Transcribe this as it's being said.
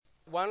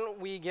why don't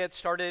we get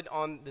started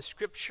on the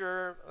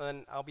scripture,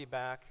 and I'll be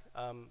back.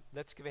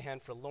 Let's give a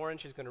hand for Lauren.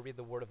 She's going to read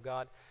the Word of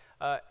God.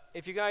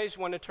 If you guys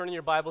want to turn in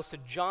your Bibles to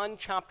John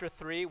chapter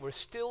 3, we're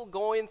still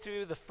going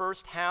through the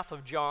first half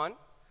of John.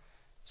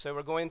 So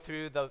we're going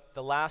through the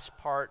last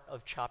part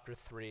of chapter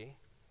 3.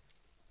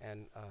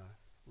 And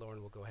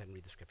Lauren will go ahead and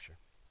read the scripture.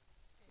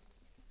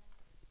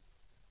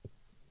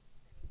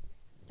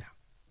 Yeah.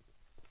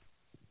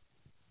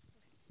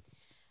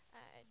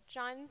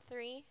 John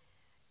 3,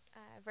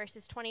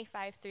 verses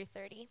 25 through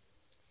 30.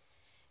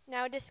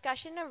 Now a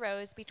discussion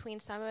arose between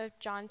some of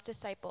John's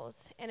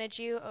disciples and a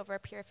Jew over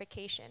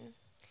purification.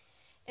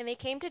 And they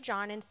came to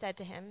John and said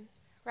to him,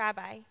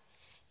 Rabbi,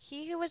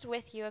 he who was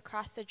with you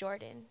across the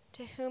Jordan,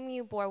 to whom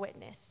you bore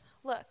witness,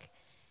 look,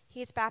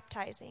 he is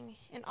baptizing,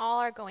 and all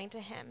are going to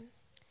him.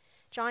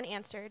 John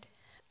answered,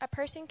 a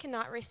person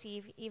cannot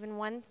receive even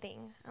one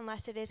thing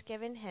unless it is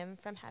given him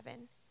from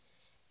heaven.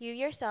 You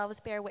yourselves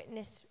bear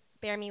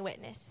me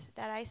witness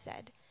that I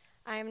said,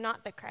 I am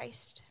not the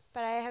Christ,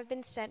 but I have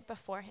been sent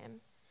before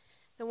him.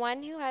 The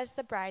one who has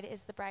the bride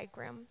is the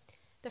bridegroom.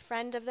 The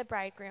friend of the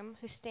bridegroom,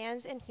 who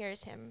stands and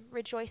hears him,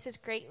 rejoices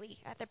greatly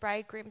at the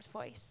bridegroom's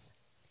voice.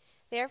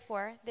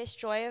 Therefore, this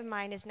joy of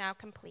mine is now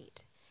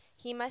complete.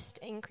 He must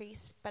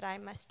increase, but I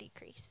must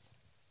decrease.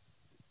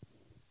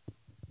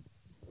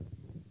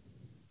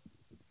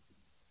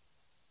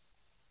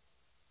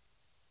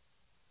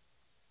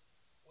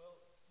 Well,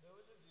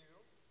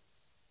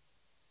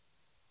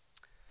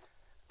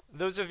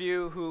 those of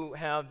you who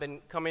have been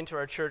coming to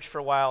our church for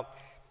a while,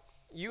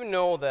 you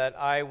know that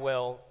I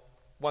will,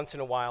 once in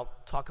a while,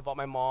 talk about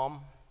my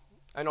mom.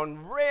 And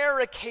on rare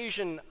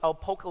occasion, I'll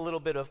poke a little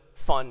bit of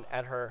fun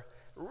at her.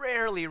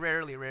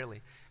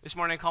 Rarely. This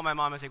morning I called my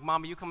mom. I was like,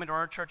 Mom, are you coming to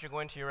our church or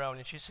going to your own?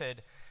 And she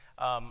said,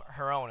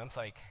 her own. I was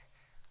like,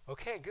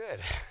 okay, good.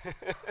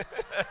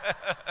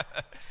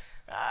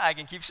 I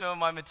can keep some of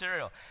my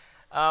material.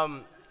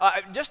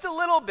 Just a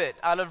little bit,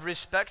 out of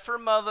respect for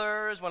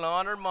mothers, want to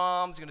honor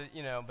moms,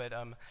 but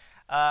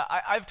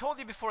I've told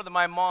you before that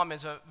my mom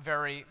is a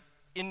very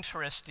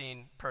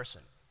interesting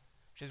person.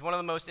 She's one of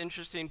the most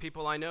interesting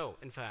people I know,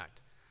 in fact.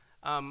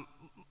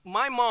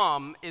 My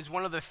mom is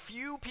one of the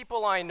few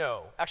people I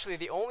know, actually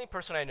the only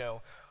person I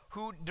know,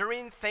 who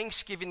during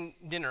Thanksgiving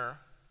dinner,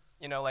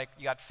 like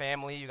you got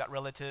family, you got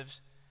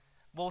relatives,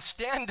 will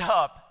stand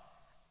up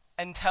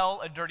and tell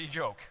a dirty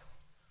joke.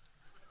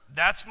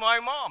 That's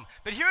my mom.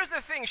 But here's the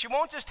thing, she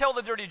won't just tell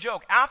the dirty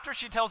joke. After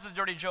she tells the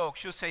dirty joke,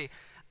 she'll say,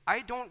 I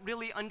don't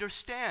really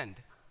understand.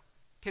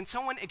 Can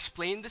someone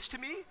explain this to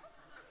me?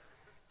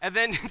 And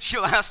then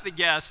she'll ask the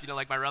guests,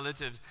 like my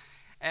relatives,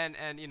 and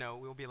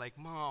we'll be like,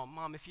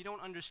 Mom, if you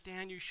don't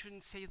understand, you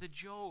shouldn't say the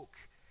joke.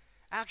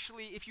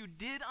 Actually, if you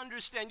did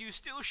understand, you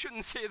still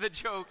shouldn't say the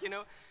joke,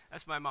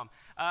 That's my mom.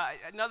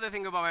 Another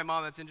thing about my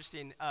mom that's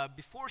interesting,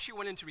 before she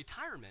went into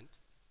retirement,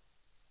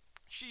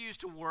 she used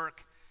to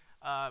work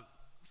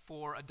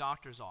for a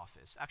doctor's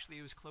office. Actually,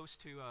 it was close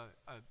to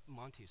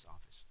Monty's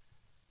office.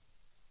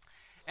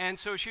 And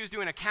so she was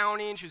doing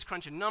accounting, she was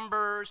crunching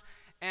numbers,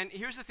 and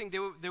here's the thing,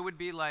 there would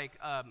be like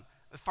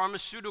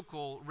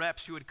pharmaceutical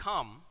reps who would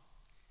come,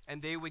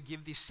 and they would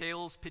give these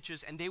sales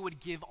pitches, and they would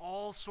give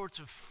all sorts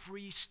of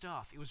free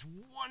stuff. It was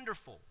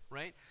wonderful,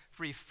 right?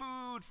 Free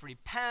food, free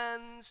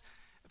pens,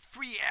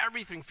 free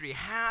everything, free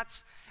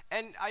hats.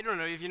 And I don't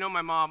know if you know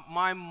my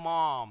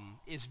mom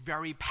is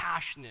very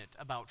passionate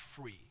about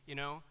free,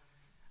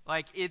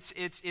 Like it's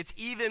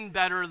even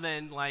better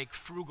than like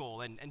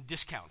frugal and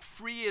discount.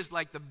 Free is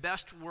like the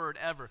best word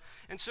ever.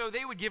 And so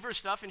they would give her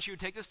stuff, and she would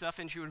take the stuff,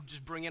 and she would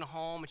just bring it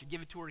home, and she'd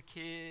give it to her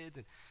kids,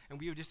 and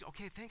we would just,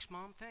 okay, thanks,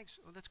 Mom, thanks.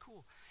 Oh, that's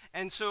cool.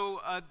 And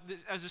so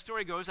as the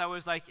story goes, I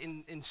was like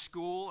in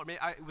school, or maybe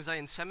was I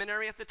in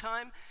seminary at the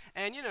time?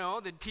 And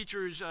the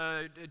teacher's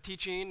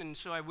teaching, and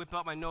so I whip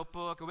out my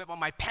notebook, I whip out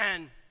my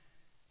pen,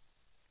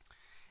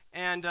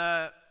 and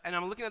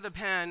I'm looking at the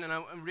pen,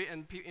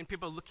 and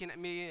people are looking at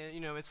me.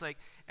 It's like,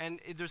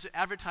 there's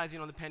advertising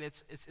on the pen.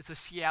 It's a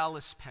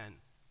Cialis pen.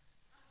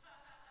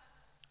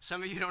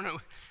 Some of you don't know.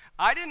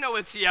 I didn't know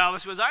what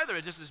Cialis was either.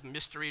 It's just this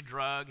mystery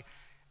drug.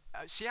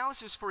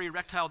 Cialis is for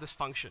erectile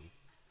dysfunction.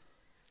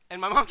 And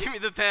my mom gave me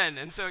the pen,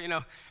 and so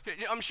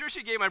I'm sure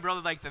she gave my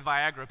brother like the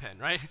Viagra pen,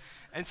 right?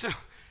 And so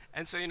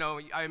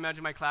I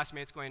imagine my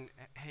classmates going,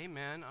 "Hey,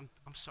 man,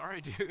 I'm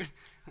sorry, dude.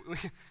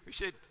 we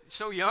should,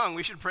 so young,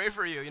 we should pray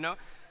for you,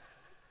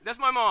 That's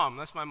my mom.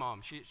 That's my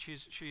mom.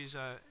 She's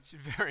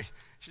very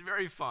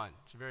fun.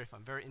 She's very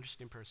fun. Very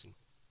interesting person.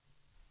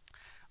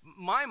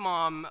 My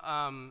mom,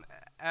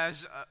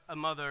 as a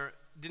mother,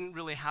 didn't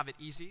really have it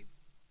easy.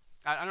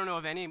 I don't know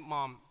if any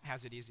mom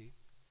has it easy.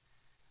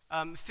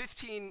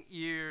 15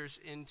 years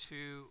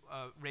into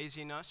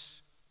raising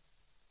us,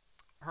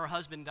 her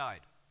husband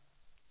died.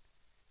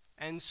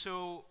 And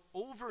so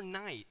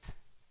overnight,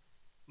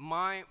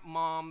 my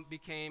mom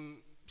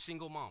became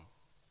single mom.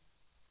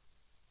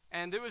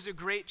 And there was a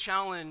great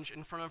challenge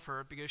in front of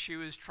her because she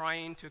was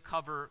trying to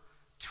cover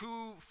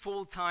 2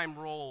 full-time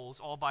roles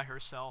all by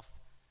herself.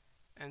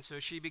 And so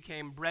she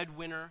became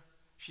breadwinner,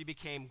 she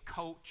became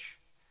coach,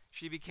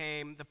 She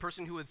became the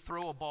person who would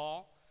throw a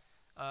ball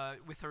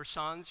with her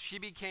sons. She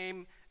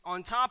became,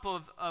 on top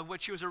of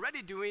what she was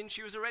already doing,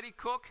 she was already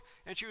cook,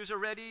 and she was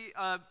already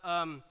a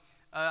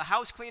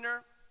house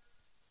cleaner,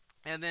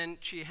 and then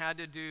she had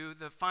to do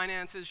the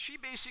finances. She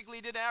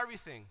basically did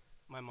everything,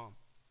 my mom.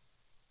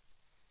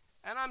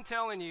 And I'm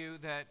telling you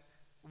that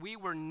we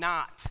were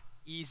not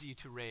easy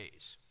to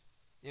raise.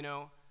 You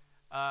know,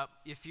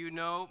 if you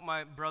know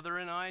my brother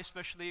and I,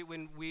 especially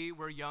when we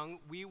were young,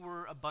 we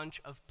were a bunch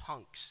of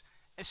punks,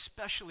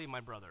 especially my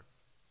brother.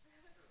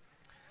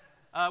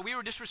 We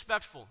were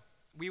disrespectful,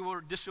 we were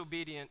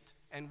disobedient,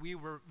 and we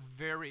were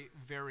very,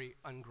 very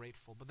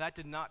ungrateful. But that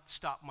did not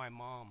stop my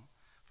mom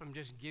from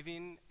just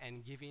giving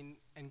and giving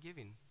and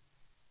giving.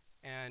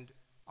 And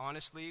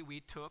honestly,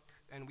 we took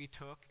and we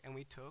took and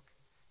we took,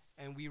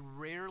 and we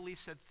rarely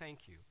said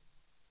thank you.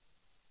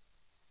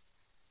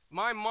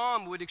 My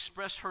mom would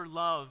express her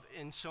love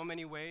in so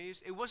many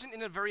ways. It wasn't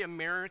in a very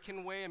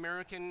American way.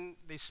 American,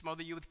 they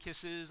smother you with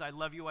kisses, I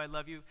love you, I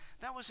love you.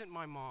 That wasn't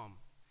my mom.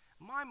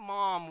 My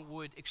mom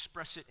would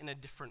express it in a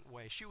different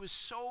way. She was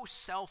so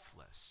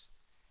selfless.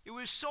 It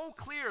was so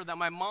clear that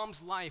my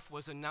mom's life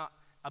was not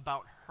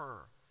about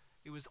her.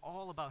 It was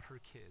all about her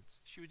kids.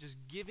 She was just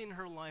giving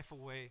her life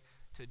away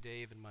to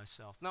Dave and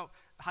myself. Now,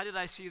 how did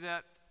I see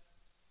that?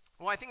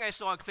 Well, I think I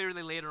saw it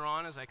clearly later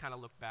on as I kind of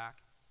looked back.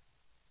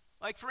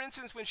 Like, for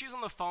instance, when she's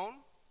on the phone,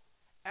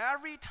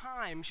 every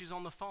time she's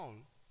on the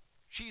phone,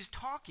 she's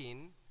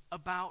talking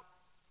about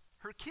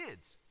her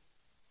kids.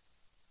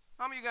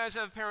 How many of you guys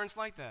have parents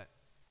like that?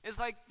 It's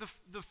like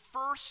the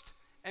first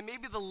and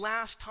maybe the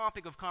last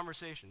topic of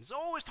conversation. It's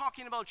always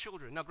talking about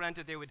children. Now,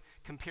 granted, they would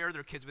compare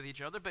their kids with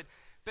each other, but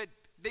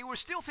they were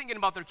still thinking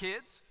about their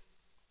kids.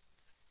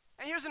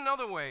 And here's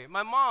another way.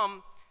 My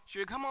mom, she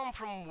would come home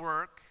from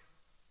work,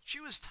 she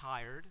was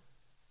tired,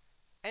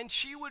 and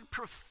she would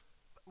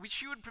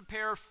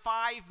prepare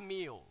 5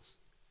 meals.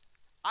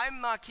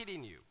 I'm not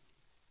kidding you.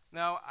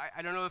 Now,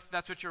 I don't know if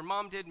that's what your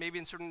mom did. Maybe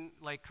in certain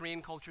like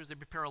Korean cultures, they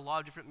prepare a lot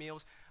of different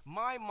meals.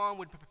 My mom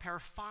would prepare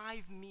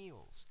 5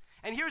 meals.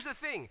 And here's the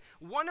thing.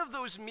 One of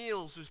those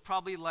meals was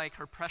probably like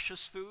her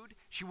precious food.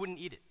 She wouldn't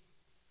eat it.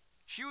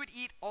 She would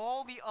eat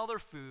all the other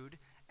food,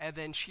 and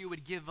then she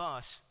would give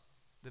us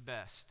the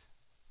best.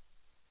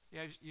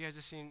 You guys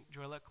have seen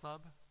Joylette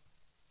Club?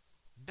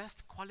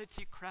 Best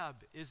quality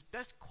crab is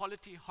best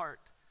quality heart.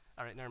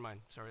 All right, never mind.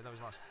 Sorry, that was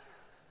lost.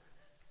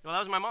 Well, that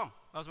was my mom.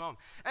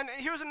 And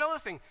here's another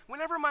thing.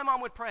 Whenever my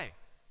mom would pray,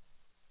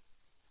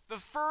 the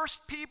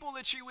first people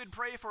that she would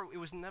pray for, it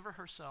was never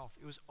herself.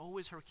 It was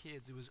always her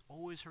kids. It was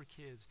always her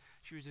kids.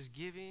 She was just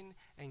giving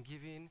and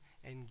giving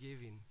and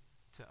giving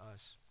to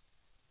us.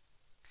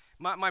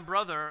 My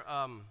brother,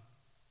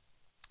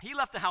 he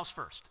left the house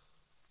first.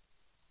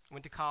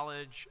 Went to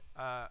college.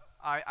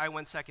 I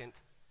went second.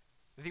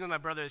 The thing with my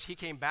brother is he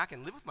came back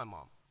and lived with my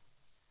mom.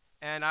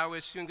 And I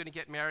was soon going to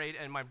get married,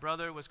 and my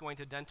brother was going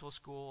to dental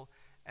school,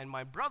 and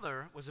my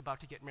brother was about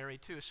to get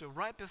married too. So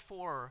right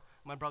before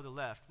my brother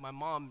left, my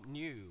mom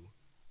knew,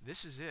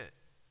 this is it.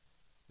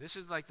 This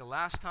is like the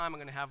last time I'm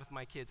going to have with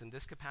my kids in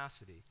this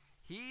capacity.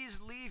 He's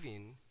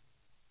leaving,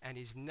 and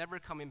he's never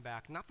coming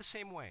back. Not the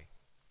same way.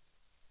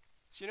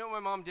 So you know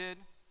what my mom did?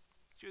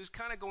 She was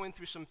kind of going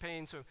through some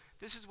pain, so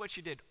this is what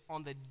she did.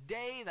 On the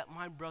day that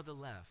my brother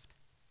left,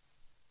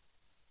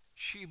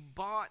 she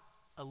bought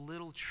a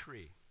little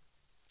tree.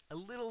 A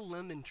little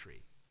lemon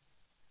tree.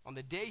 On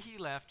the day he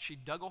left, she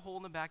dug a hole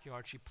in the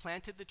backyard, she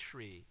planted the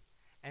tree,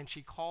 and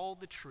she called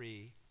the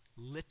tree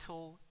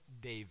Little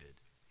David.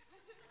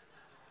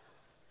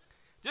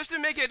 Just to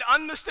make it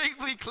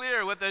unmistakably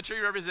clear what that tree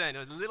represented.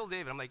 It was Little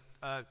David. I'm like,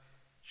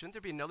 shouldn't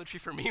there be another tree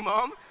for me,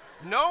 Mom?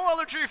 No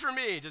other tree for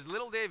me, just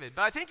Little David.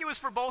 But I think it was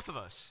for both of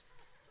us.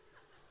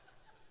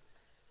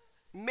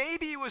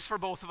 Maybe it was for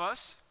both of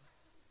us.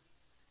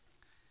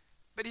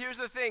 But here's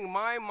the thing,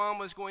 my mom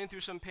was going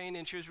through some pain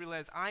and she was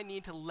realized, I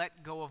need to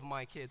let go of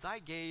my kids. I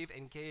gave,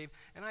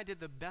 and I did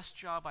the best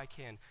job I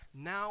can.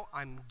 Now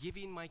I'm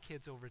giving my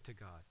kids over to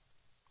God.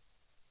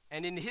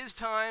 And in His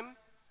time,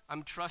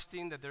 I'm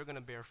trusting that they're going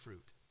to bear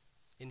fruit.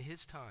 In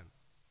His time.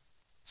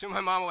 So my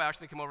mom will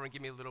actually come over and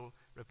give me a little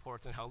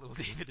report on how little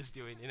David is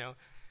doing, you know.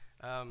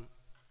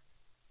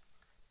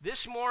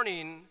 This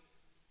morning,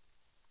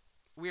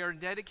 we are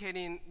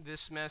dedicating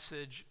this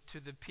message to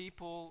the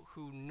people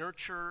who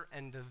nurture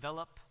and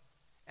develop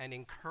and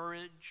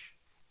encourage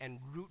and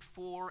root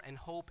for and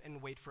hope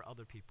and wait for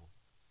other people.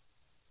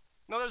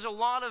 Now, there's a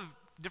lot of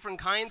different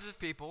kinds of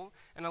people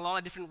and a lot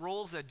of different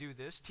roles that do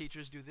this.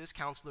 Teachers do this,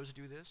 counselors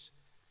do this.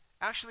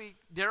 Actually,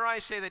 dare I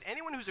say that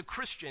anyone who's a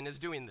Christian is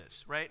doing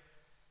this, right?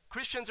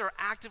 Christians are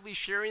actively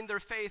sharing their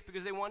faith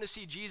because they want to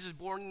see Jesus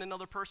born in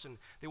another person.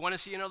 They want to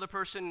see another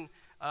person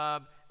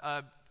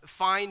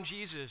find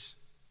Jesus.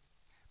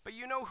 But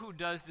you know who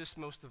does this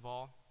most of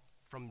all?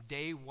 From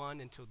day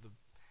one until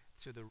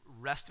the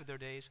rest of their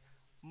days?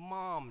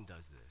 Mom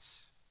does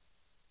this.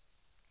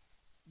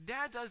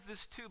 Dad does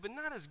this too, but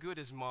not as good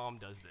as Mom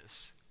does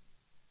this.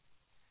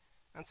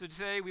 And so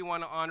today we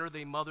want to honor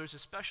the mothers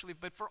especially,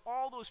 but for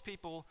all those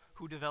people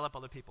who develop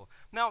other people.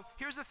 Now,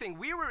 here's the thing.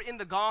 We were in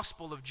the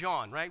Gospel of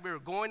John, right? We were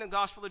going in the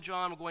Gospel of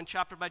John. We're going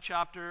chapter by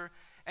chapter.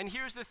 And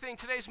here's the thing.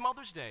 Today's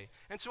Mother's Day.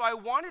 And so I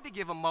wanted to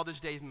give a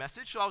Mother's Day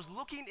message. So I was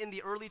looking in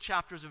the early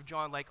chapters of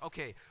John like,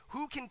 okay,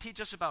 who can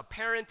teach us about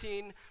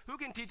parenting? Who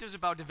can teach us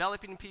about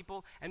developing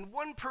people? And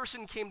one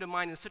person came to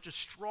mind in such a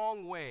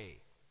strong way,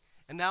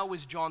 and that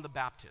was John the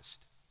Baptist.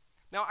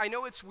 Now, I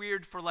know it's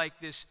weird for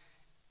like this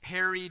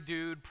hairy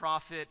dude,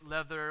 prophet,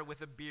 leather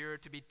with a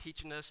beard to be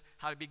teaching us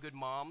how to be good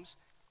moms.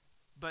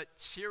 But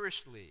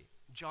seriously,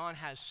 John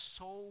has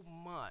so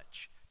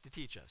much to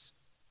teach us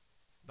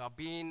about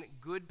being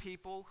good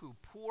people who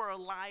pour our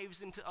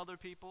lives into other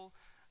people,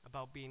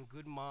 about being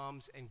good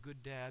moms and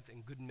good dads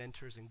and good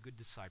mentors and good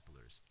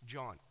disciplers.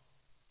 John.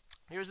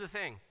 Here's the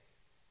thing.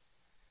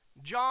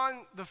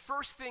 John, the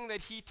first thing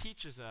that he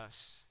teaches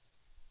us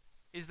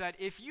is that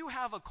if you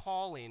have a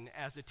calling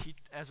as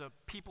a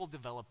people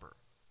developer,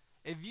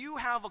 if you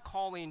have a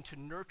calling to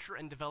nurture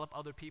and develop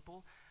other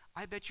people,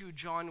 I bet you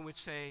John would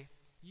say,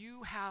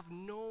 you have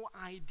no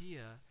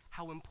idea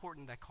how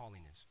important that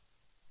calling is.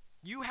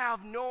 You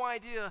have no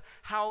idea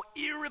how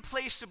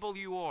irreplaceable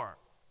you are.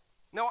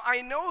 Now,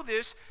 I know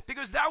this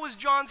because that was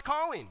John's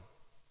calling.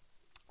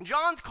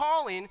 John's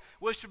calling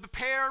was to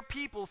prepare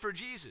people for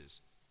Jesus.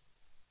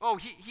 Oh,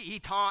 he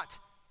taught,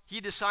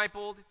 he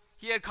discipled,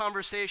 he had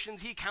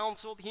conversations, he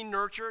counseled, he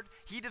nurtured,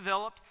 he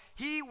developed.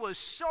 He was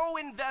so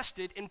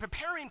invested in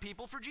preparing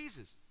people for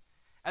Jesus.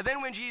 And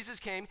then when Jesus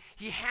came,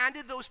 he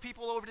handed those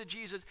people over to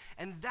Jesus,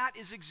 and that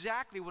is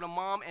exactly what a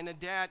mom and a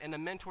dad and a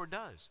mentor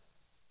does.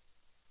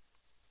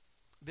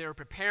 They're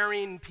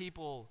preparing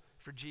people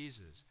for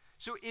Jesus.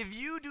 So if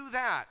you do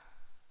that,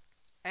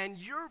 and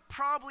you're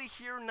probably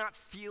here not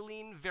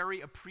feeling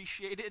very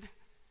appreciated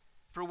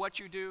for what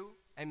you do,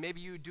 and maybe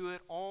you do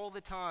it all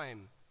the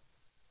time,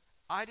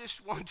 I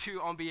just want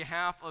to, on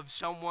behalf of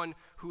someone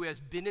who has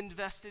been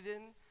invested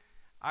in,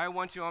 I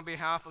want to, on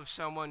behalf of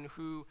someone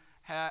who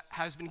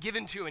has been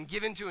given to and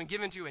given to and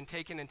given to and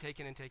taken and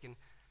taken and taken,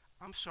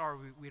 I'm sorry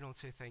we don't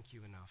say thank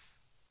you enough.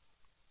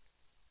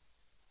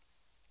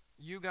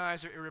 You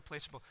guys are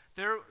irreplaceable.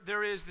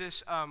 There is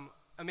this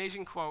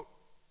amazing quote.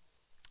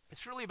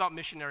 It's really about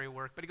missionary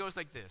work, but it goes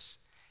like this.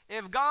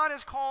 If God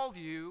has called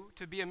you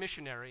to be a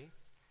missionary,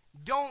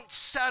 don't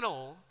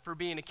settle for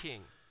being a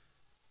king.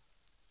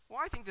 Well,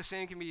 I think the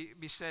same can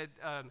be said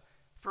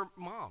for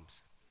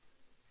moms.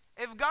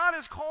 If God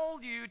has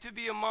called you to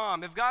be a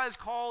mom, if God has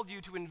called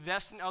you to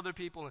invest in other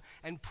people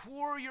and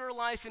pour your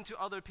life into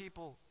other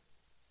people,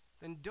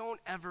 then don't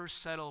ever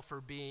settle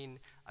for being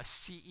a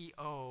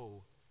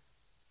CEO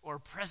or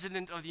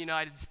president of the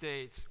United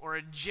States or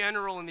a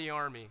general in the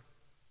army.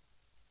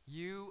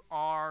 You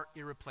are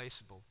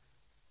irreplaceable.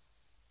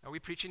 Are we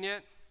preaching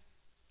yet?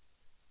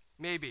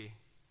 Maybe.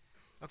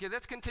 Okay,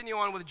 let's continue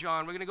on with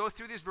John. We're going to go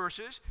through these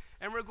verses,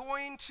 and we're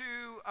going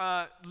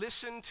to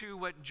listen to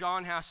what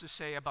John has to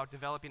say about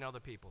developing other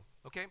people.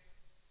 Okay?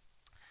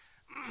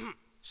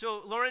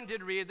 So Lauren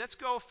did read. Let's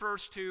go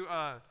first to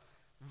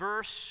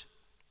verse,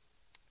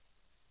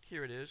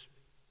 here it is,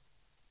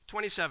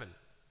 27.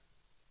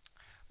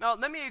 Now,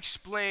 let me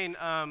explain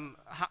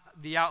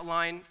the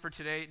outline for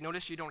today.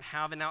 Notice you don't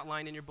have an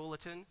outline in your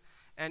bulletin,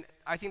 and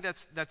I think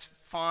that's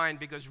fine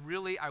because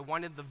really I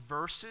wanted the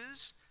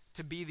verses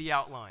to be the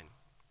outline.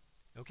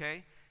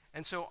 Okay?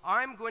 And so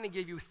I'm going to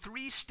give you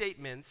 3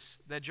 statements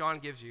that John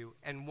gives you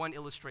and 1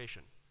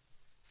 illustration.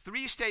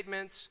 3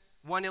 statements,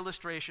 1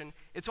 illustration.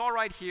 It's all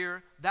right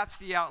here. That's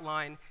the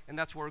outline, and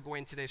that's where we're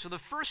going today. So the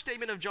first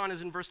statement of John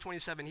is in verse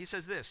 27. He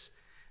says this,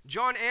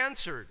 John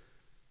answered,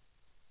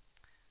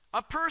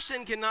 a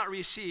person cannot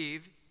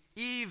receive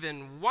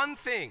even one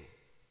thing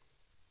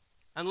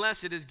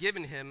unless it is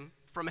given him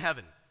from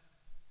heaven.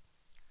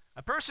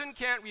 A person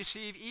can't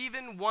receive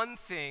even one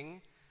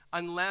thing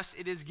unless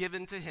it is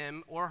given to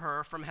him or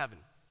her from heaven.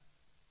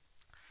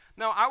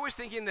 Now, I was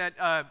thinking that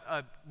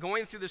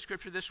going through the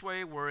scripture this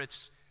way, where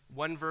it's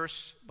one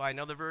verse by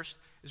another verse,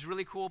 is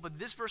really cool, but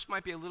this verse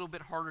might be a little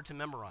bit harder to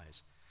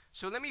memorize.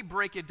 So let me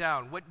break it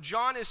down. What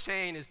John is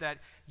saying is that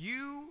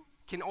you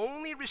can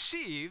only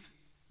receive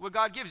what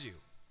God gives you.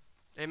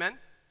 Amen?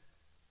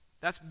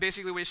 That's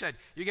basically what he said.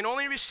 You can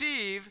only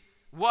receive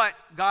what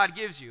God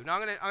gives you.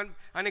 Now, I'm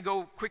going to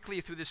go quickly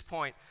through this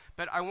point,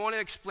 but I want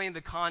to explain the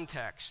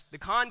context. The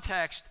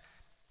context,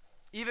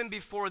 even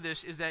before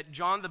this, is that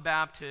John the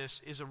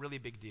Baptist is a really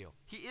big deal.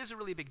 He is a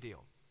really big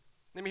deal.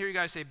 Let me hear you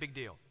guys say big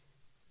deal.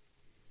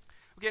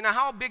 Okay, now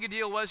how big a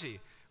deal was he?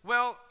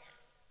 Well,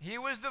 he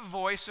was the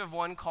voice of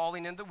one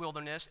calling in the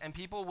wilderness, and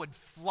people would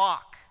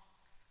flock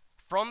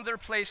from their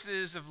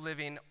places of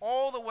living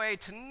all the way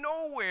to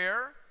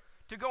nowhere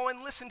to go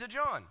and listen to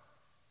John.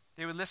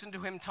 They would listen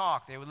to him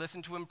talk. They would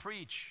listen to him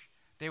preach.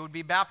 They would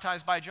be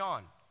baptized by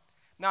John.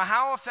 Now,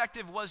 how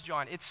effective was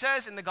John? It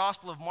says in the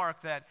Gospel of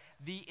Mark that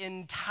the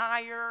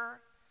entire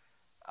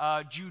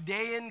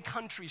Judean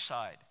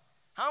countryside.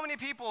 How many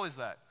people is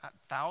that?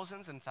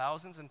 Thousands and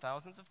thousands and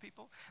thousands of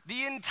people?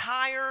 The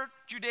entire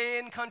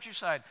Judean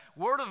countryside.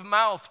 Word of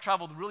mouth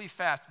traveled really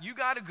fast. You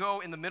got to go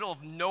in the middle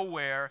of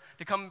nowhere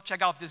to come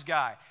check out this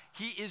guy.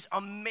 He is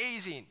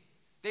amazing.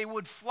 They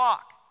would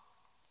flock.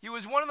 He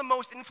was one of the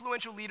most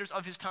influential leaders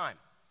of his time.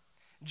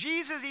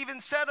 Jesus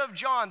even said of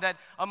John that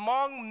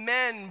among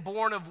men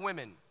born of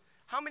women.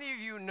 How many of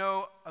you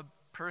know a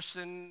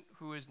person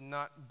who is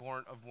not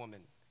born of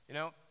woman? You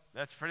know,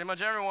 that's pretty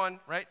much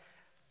everyone, right?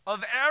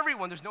 Of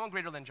everyone, there's no one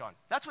greater than John.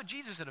 That's what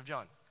Jesus said of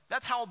John.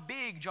 That's how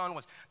big John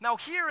was. Now,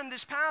 here in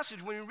this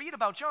passage, when we read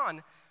about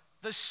John,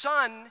 the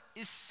sun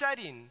is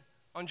setting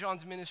on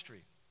John's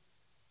ministry.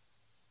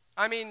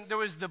 I mean, there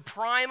was the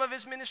prime of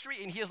his ministry,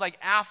 and he is like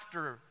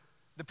after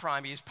the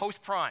prime. He is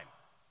post-prime.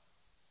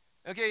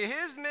 Okay,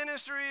 his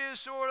ministry is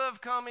sort of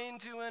coming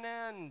to an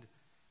end.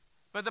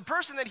 But the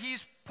person that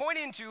he's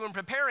pointing to and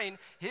preparing,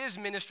 his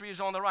ministry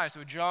is on the rise.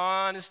 So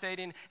John is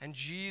fading, and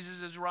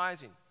Jesus is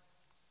rising.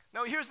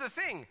 Now, here's the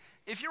thing.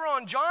 If you're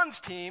on John's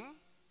team,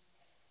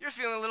 you're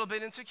feeling a little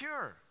bit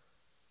insecure.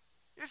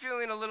 You're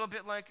feeling a little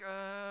bit like,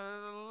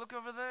 look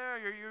over there.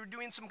 You're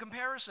doing some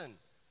comparison.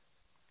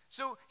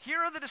 So here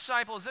are the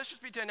disciples. Let's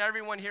just pretend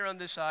everyone here on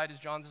this side is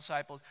John's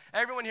disciples.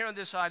 Everyone here on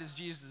this side is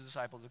Jesus'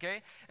 disciples,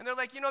 okay? And they're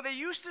like, they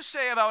used to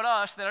say about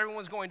us that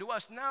everyone's going to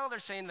us. Now they're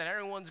saying that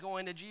everyone's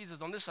going to Jesus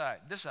on this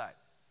side.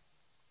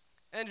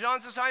 And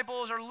John's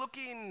disciples are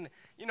looking,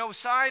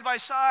 side by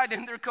side,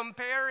 and they're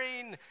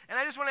comparing. And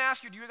I just want to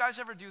ask you, do you guys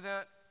ever do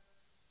that?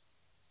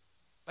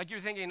 Like you're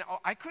thinking,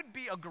 I could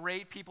be a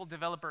great people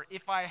developer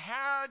if I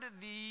had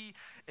the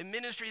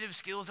administrative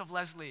skills of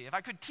Leslie, if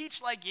I could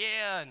teach like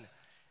Yan,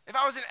 if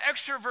I was an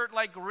extrovert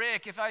like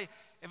Rick, if I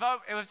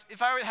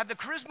had the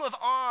charisma of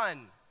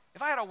On,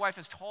 if I had a wife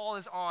as tall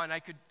as On, I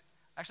could,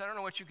 actually I don't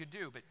know what you could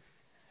do, but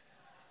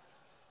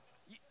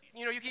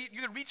you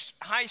could reach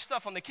high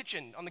stuff on the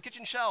kitchen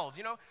shelves,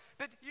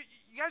 But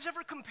you guys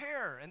ever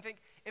compare and think,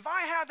 if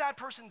I had that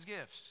person's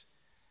gifts,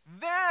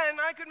 then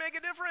I could make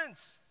a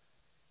difference.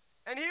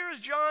 And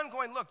here's John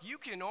going, look, you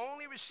can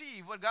only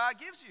receive what God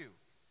gives you.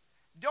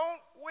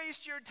 Don't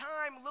waste your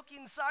time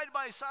looking side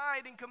by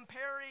side and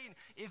comparing.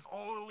 If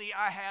only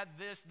I had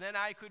this, then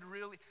I could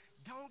really.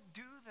 Don't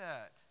do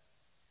that.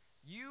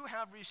 You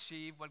have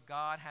received what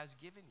God has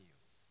given you.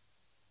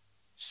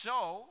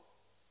 So,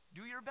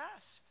 do your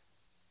best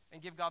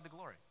and give God the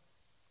glory.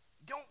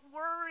 Don't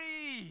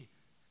worry.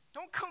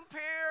 Don't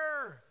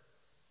compare.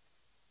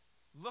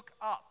 Look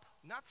up,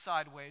 not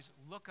sideways.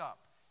 Look up.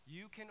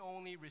 You can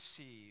only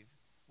receive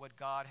what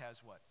God has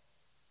what?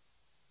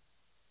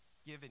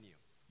 Given you.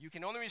 You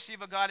can only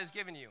receive what God has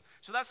given you.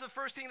 So that's the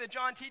first thing that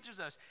John teaches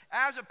us.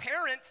 As a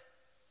parent,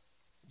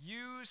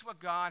 use what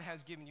God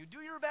has given you. Do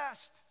your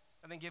best,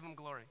 and then give him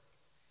glory.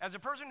 As a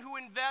person who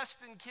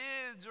invests in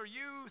kids or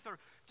youth or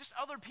just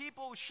other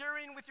people,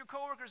 sharing with your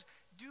coworkers,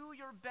 do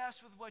your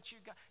best with what you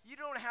got. You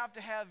don't have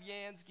to have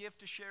Yan's gift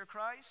to share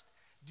Christ.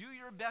 Do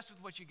your best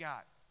with what you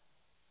got.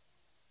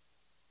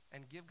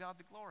 And give God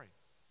the glory.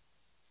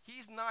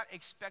 He's not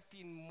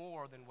expecting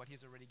more than what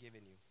he's already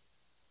given you.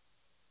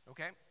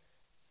 Okay?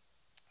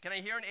 Can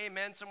I hear an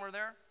amen somewhere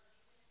there?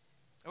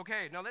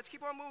 Okay, now let's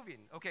keep on moving.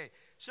 Okay,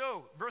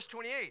 so verse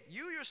 28.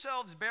 You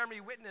yourselves bear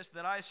me witness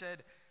that I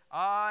said,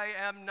 I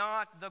am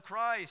not the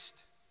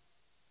Christ,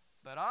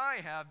 but I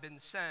have been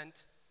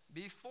sent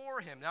before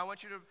him. Now I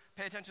want you to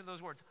pay attention to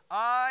those words.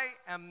 I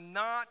am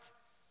not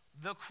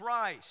the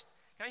Christ.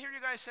 Can I hear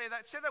you guys say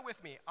that? Say that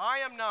with me. I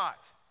am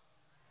not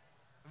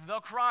the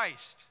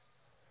Christ.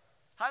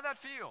 How'd that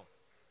feel?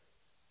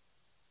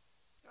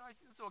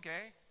 It's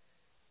okay.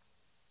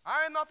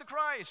 I am not the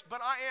Christ,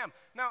 but I am.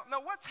 Now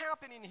what's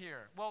happening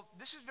here? Well,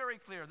 this is very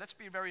clear. Let's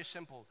be very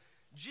simple.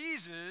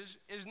 Jesus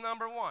is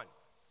number one.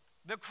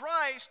 The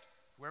Christ,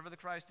 whoever the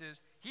Christ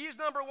is, he is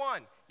number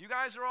one. You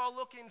guys are all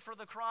looking for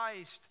the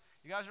Christ.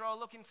 You guys are all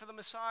looking for the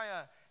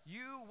Messiah.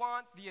 You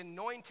want the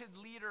anointed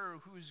leader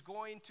who's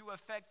going to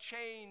affect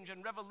change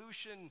and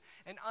revolution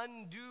and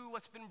undo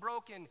what's been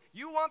broken.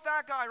 You want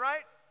that guy,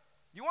 right?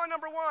 You want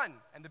number one.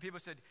 And the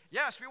people said,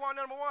 yes, we want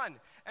number one.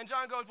 And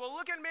John goes, well,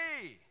 look at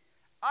me.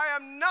 I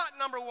am not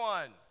number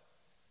one.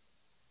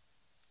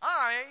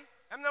 I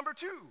am number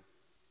two.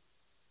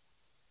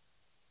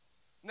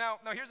 Now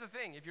here's the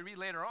thing. If you read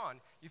later on,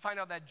 you find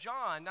out that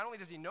John, not only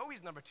does he know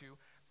he's number two,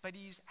 but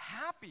he's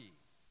happy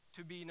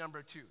to be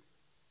number two.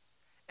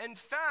 In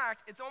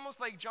fact, it's almost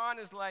like John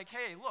is like,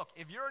 hey, look,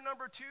 if you're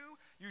number two,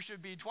 you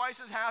should be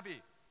twice as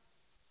happy.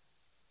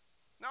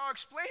 Now I'll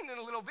explain in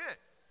a little bit.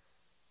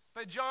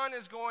 But John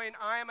is going,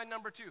 I am a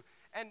number two.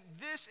 And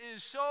this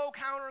is so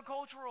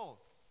countercultural.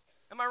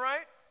 Am I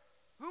right?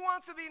 Who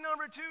wants to be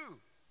number two?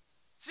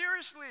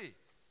 Seriously.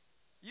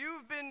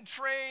 You've been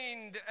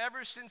trained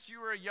ever since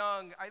you were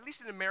young, at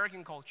least in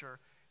American culture,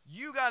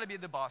 you got to be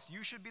the boss.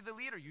 You should be the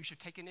leader. You should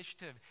take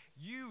initiative.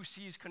 You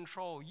seize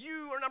control.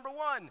 You are number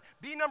one.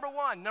 Be number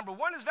one. Number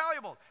one is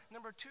valuable.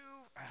 Number two,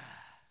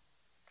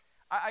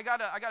 I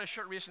got a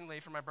shirt recently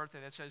for my birthday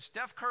that says,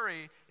 Steph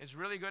Curry is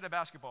really good at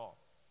basketball.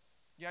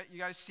 Yeah, you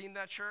guys seen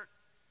that shirt?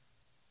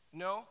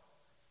 No?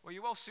 Well,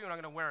 you will soon. I'm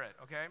going to wear it,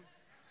 okay?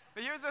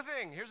 But here's the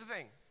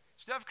thing.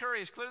 Steph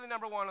Curry is clearly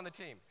number one on the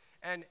team.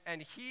 And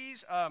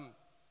he's,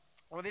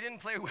 well, they didn't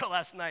play well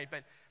last night,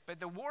 but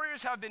the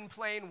Warriors have been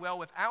playing well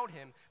without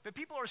him. But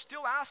people are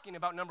still asking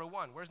about number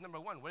one. Where's number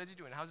one? What is he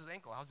doing? How's his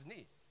ankle? How's his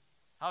knee?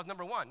 How's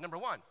number one? Number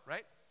one,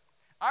 right?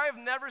 I have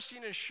never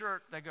seen a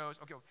shirt that goes,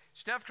 okay,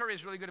 Steph Curry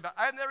is really good about,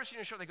 I've never seen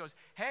a shirt that goes,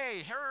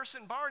 hey,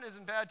 Harrison Barnes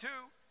isn't bad too.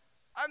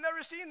 I've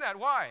never seen that.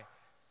 Why?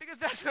 Because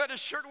that's not a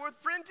shirt worth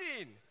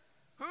printing.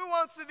 Who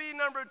wants to be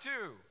number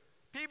two?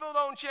 People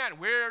don't chant,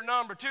 we're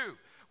number two,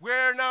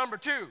 we're number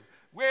two,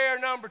 we're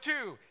number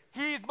two.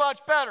 He's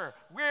much better.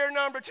 We're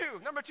number two.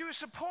 Number two is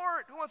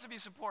support. Who wants to be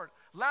support?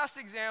 Last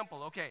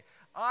example, okay.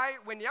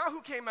 When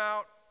Yahoo came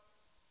out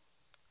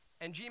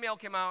and Gmail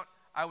came out,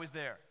 I was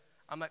there.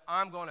 I'm like,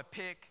 I'm going to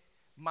pick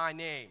my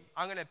name.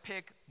 I'm going to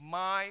pick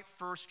my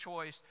first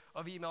choice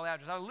of email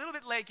address. I'm a little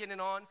bit late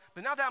getting on,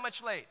 but not that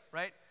much late,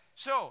 right?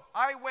 So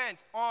I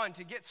went on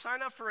to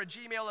sign up for a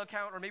Gmail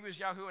account, or maybe it was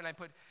Yahoo, and I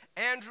put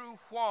Andrew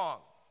Huang.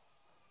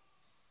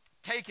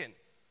 Taken.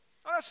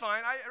 Oh, that's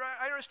fine.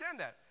 I understand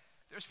that.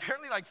 There's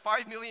apparently like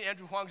 5 million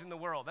Andrew Huangs in the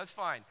world. That's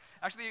fine.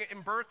 Actually,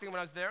 in Berkeley, when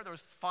I was there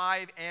was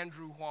 5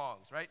 Andrew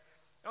Huangs, right?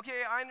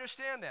 Okay, I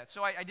understand that.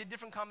 So I did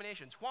different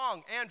combinations.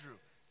 Huang, Andrew,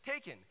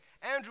 taken.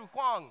 Andrew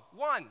Huang,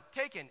 1,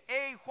 taken.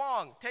 A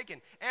Huang,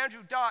 taken.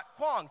 Andrew dot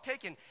Huang,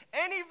 taken.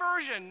 Any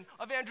version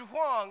of Andrew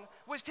Huang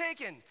was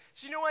taken.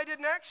 So you know what I did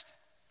next?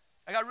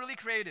 I got really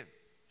creative.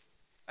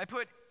 I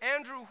put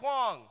Andrew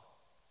Huang,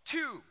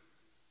 2,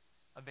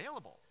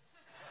 available.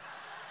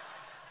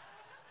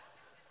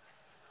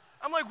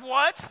 I'm like,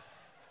 what?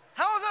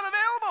 How is that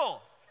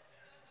available?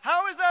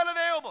 How is that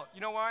available? You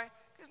know why?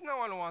 Because no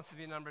one wants to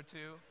be number 2.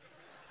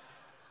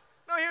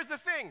 No, here's the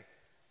thing.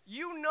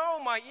 You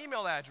know my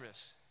email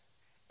address.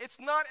 It's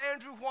not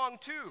Andrew Huang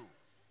 2.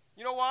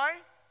 You know why?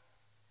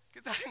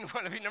 Because I didn't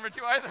want to be number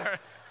 2 either.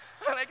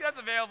 Like, that's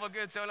available,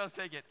 good, someone else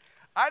take it.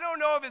 I don't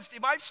know if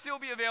it might still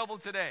be available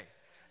today.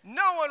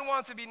 No one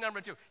wants to be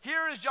number 2.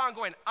 Here is John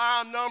going,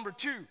 I'm number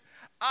 2.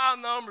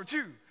 I'm number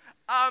 2.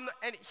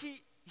 And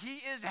he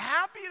is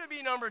happy to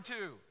be number 2.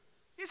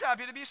 He's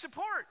happy to be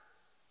support.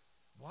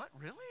 What,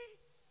 really?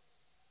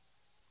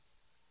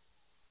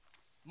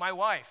 My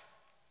wife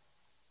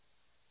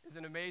is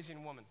an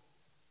amazing woman.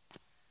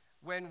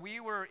 When we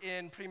were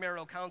in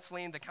premarital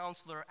counseling, the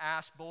counselor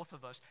asked both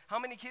of us, how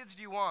many kids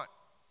do you want?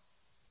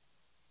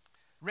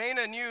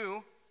 Raina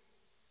knew,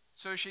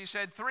 so she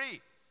said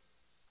 3.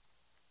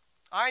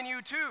 I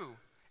knew 2,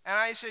 and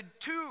I said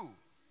 2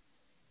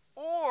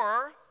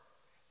 or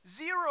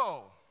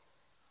 0.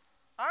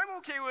 I'm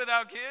okay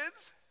without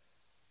kids,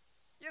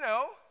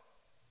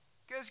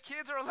 because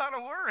kids are a lot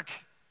of work.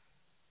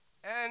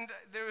 And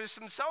there is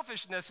some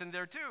selfishness in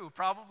there too,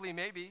 probably,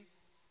 maybe.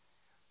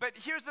 But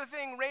here's the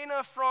thing,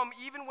 Raina,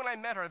 even when I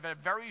met her, I had a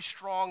very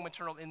strong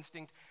maternal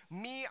instinct.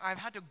 Me, I've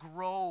had to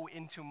grow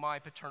into my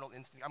paternal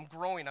instinct. I'm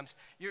growing.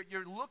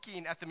 You're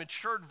looking at the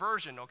matured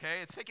version,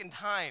 okay? It's taken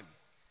time.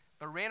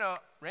 But Raina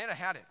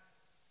had it.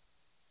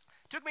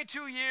 Took me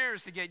 2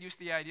 years to get used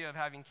to the idea of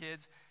having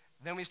kids.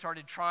 Then we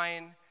started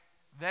trying.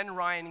 Then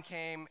Ryan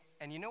came.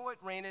 And you know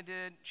what Raina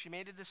did? She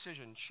made a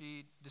decision.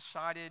 She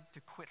decided to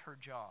quit her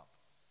job.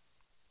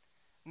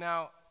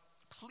 Now,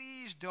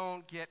 please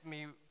don't get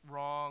me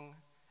wrong.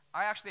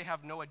 I actually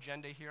have no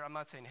agenda here. I'm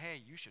not saying,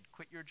 hey, you should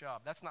quit your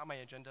job. That's not my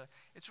agenda.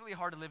 It's really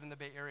hard to live in the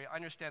Bay Area. I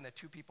understand that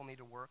 2 people need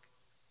to work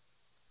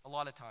a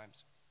lot of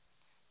times.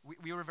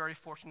 We were very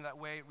fortunate that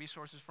way.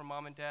 Resources from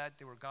mom and dad,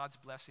 they were God's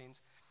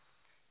blessings.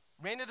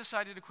 Raina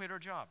decided to quit her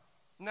job.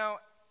 Now,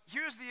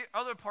 here's the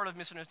other part of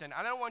misunderstanding.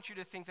 I don't want you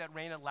to think that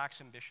Raina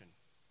lacks ambition.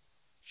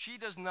 She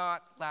does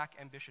not lack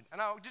ambition. And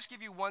I'll just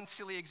give you one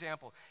silly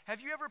example.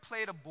 Have you ever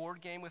played a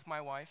board game with my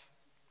wife?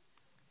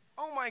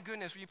 Oh my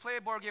goodness, when you play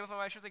a board game with my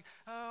wife, she's like,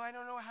 oh, I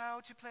don't know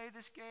how to play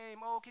this game.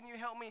 Oh, can you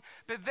help me?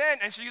 But then,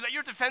 and so you let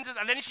your defenses,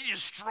 and then she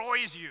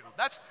destroys you.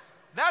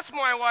 That's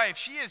my wife.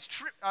 She is,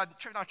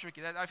 not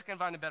tricky, I can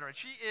find a better word.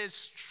 She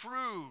is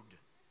shrewd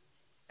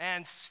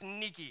and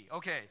sneaky.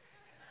 Okay.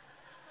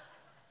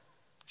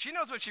 She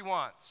knows what she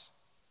wants.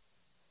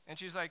 And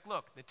she's like,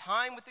 look, the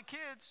time with the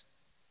kids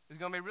is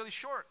going to be really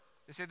short.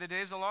 They say the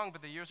days are long,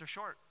 but the years are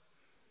short.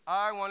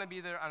 I want to be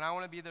there, and I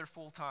want to be there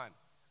full time.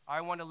 I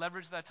want to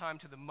leverage that time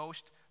to the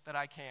most that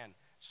I can.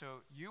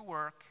 So you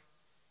work,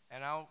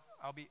 and I'll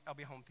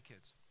be home with the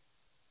kids.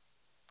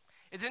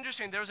 It's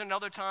interesting. There was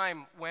another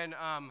time when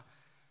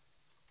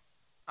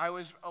I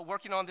was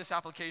working on this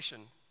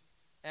application,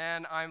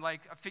 and I'm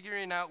like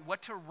figuring out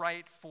what to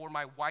write for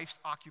my wife's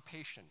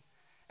occupation,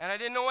 and I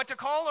didn't know what to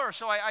call her.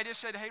 So I just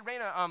said, "Hey,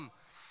 Raina,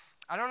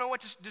 I don't know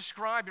what to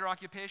describe your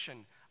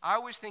occupation. I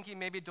was thinking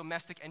maybe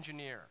domestic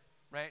engineer,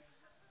 right?"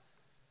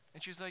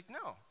 And she's like,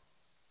 "No.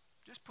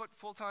 Just put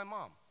full-time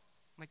mom."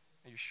 I'm like,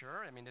 "Are you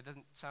sure? I mean, it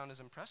doesn't sound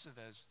as impressive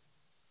as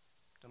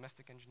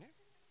domestic engineer."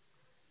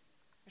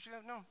 And she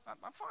goes, "No,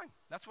 I'm fine.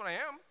 That's what I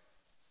am."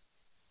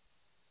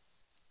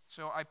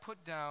 So I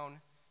put down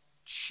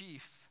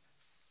chief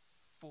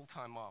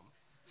full-time mom.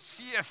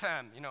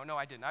 CFM. No,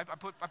 I didn't. I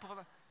put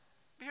full-time.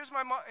 here's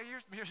my mom.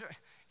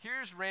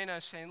 Here's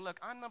Raina saying, look,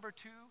 I'm number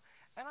 2,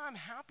 and I'm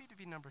happy to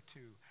be number 2.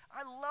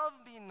 I love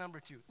being number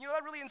 2. You know,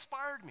 that really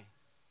inspired me.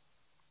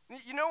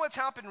 You know what's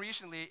happened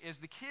recently is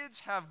the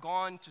kids have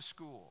gone to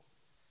school.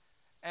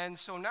 And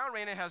so now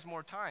Raina has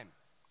more time.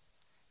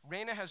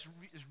 Raina has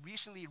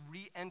recently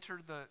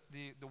re-entered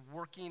the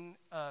working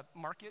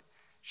market.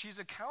 She's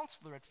a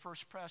counselor at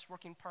First Pres,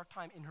 working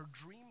part-time in her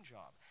dream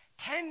job.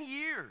 10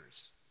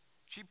 years.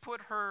 She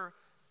put her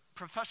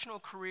professional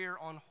career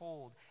on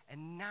hold,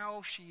 and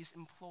now she's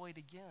employed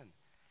again.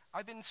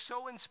 I've been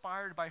so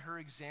inspired by her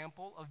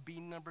example of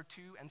being number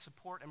 2 and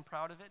support and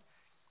proud of it,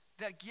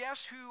 that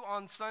guess who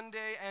on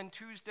Sunday and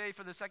Tuesday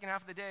for the second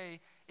half of the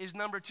day is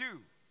number 2?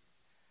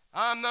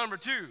 I'm number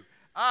 2.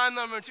 I'm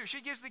number 2.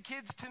 She gives the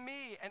kids to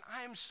me, and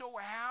I am so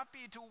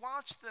happy to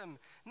watch them.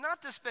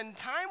 Not to spend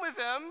time with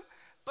them,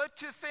 but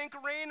to thank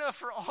Raina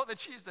for all that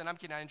she's done. I'm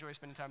kidding, I enjoy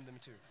spending time with them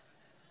too.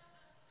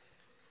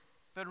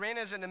 But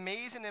Raina is an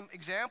amazing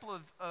example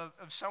of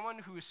someone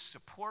who is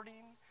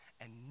supporting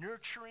and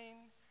nurturing.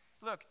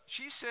 Look,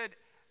 she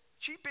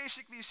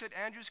basically said,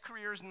 Andrew's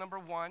career is number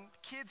 1,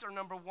 kids are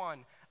number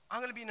 1, I'm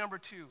going to be number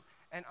 2,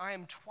 and I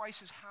am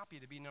twice as happy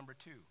to be number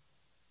 2.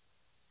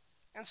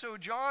 And so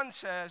John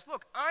says,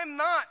 look, I'm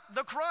not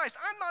the Christ.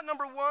 I'm not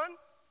number 1.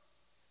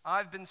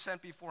 I've been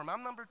sent before him.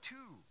 I'm number 2.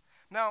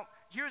 Now,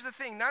 here's the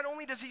thing. Not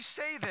only does he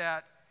say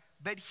that,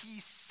 but he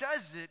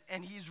says it,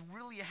 and he's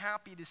really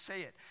happy to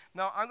say it.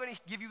 Now, I'm going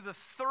to give you the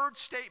third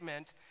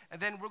statement,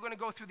 and then we're going to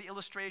go through the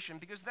illustration,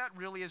 because that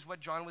really is what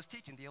John was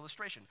teaching, the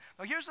illustration.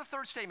 Now, here's the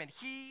third statement.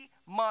 He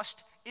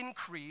must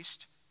increase,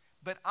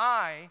 but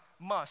I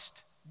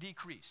must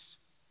decrease.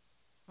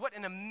 What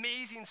an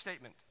amazing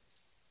statement.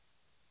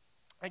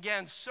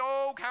 Again,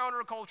 so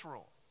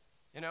countercultural,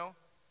 you know.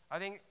 I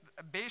think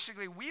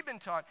basically we've been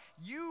taught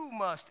you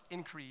must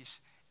increase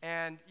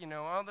and, you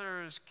know,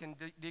 others can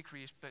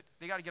decrease, but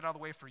they got to get out of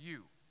the way for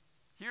you.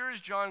 Here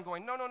is John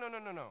going, no.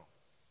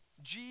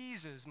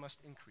 Jesus must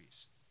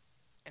increase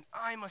and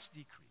I must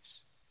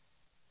decrease.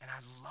 And I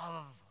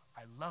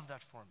love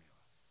that formula.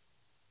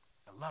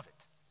 I love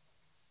it.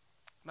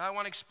 Now I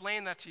want to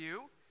explain that to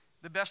you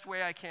the best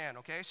way I can,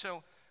 okay?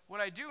 So what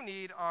I do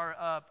need are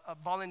a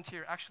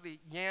volunteer. Actually,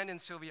 Yan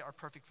and Sylvia are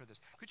perfect for this.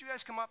 Could you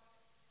guys come up?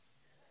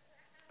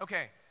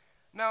 Okay.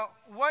 Now,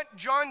 what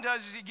John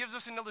does is he gives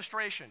us an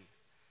illustration.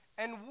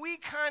 And we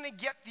kind of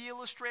get the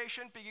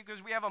illustration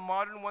because we have a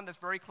modern one that's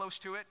very close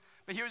to it.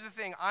 But here's the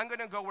thing. I'm going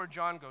to go where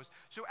John goes.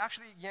 So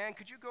actually, Yan,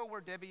 could you go where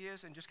Debbie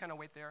is and just kind of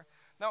wait there?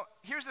 Now,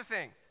 here's the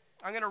thing.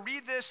 I'm going to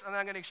read this and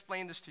I'm going to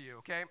explain this to you,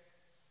 okay?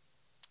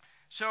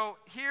 So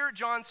here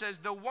John says,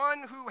 the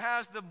one who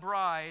has the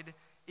bride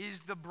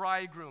is the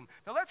bridegroom.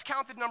 Now let's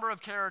count the number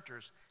of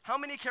characters. How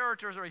many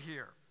characters are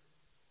here?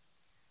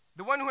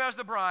 The one who has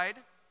the bride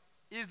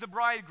is the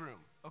bridegroom.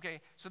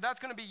 Okay, so that's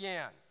going to be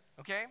Yan.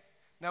 Okay,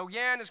 now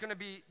Yan is going to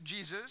be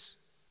Jesus,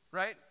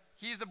 right?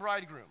 He's the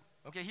bridegroom.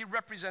 Okay, he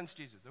represents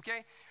Jesus.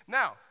 Okay,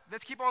 now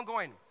let's keep on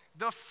going.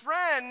 The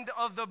friend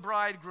of the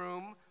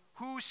bridegroom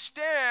who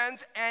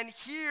stands and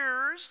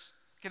hears.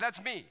 Okay,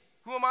 that's me.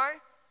 Who am I?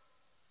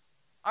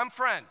 I'm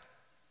friend.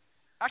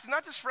 Actually,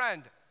 not just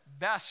friend,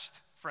 best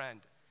friend.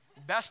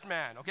 Best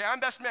man, okay?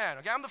 I'm best man,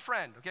 okay? I'm the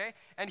friend, okay?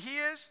 And he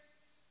is?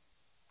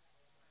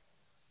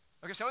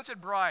 Okay, someone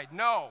said bride.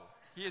 No,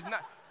 he is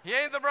not. He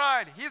ain't the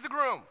bride. He's the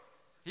groom.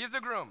 He's the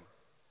groom,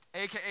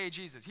 a.k.a.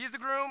 Jesus. He's the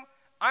groom.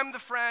 I'm the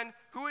friend.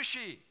 Who is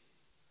she?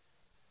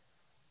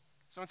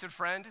 Someone said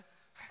friend.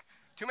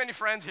 Too many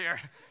friends here.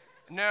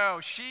 No,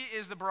 she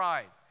is the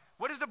bride.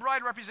 What does the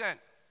bride represent?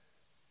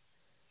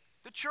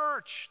 The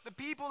church, the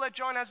people that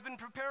John has been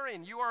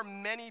preparing. You are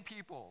many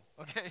people,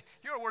 okay?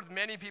 You are worth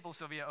many people,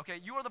 Sylvia, okay?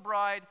 You are the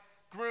bride,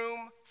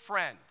 groom,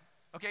 friend,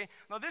 okay?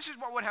 Now, this is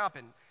what would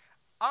happen.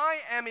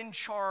 I am in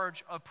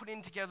charge of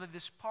putting together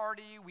this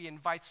party. We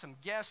invite some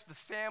guests, the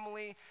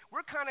family.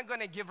 We're kind of going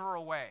to give her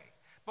away.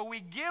 But we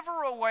give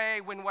her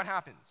away when what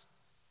happens?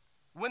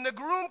 When the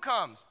groom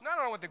comes. Now, I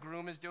don't know what the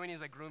groom is doing.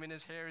 He's like grooming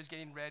his hair. He's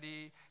getting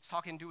ready. He's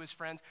talking to his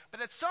friends.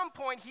 But at some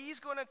point, he's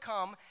going to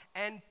come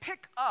and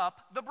pick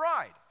up the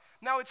bride.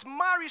 Now, it's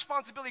my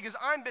responsibility because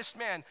I'm best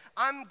man.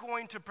 I'm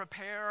going to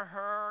prepare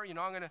her. You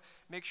know, I'm going to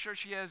make sure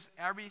she has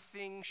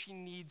everything she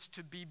needs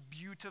to be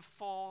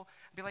beautiful.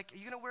 Be like, are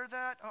you going to wear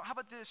that? Oh, how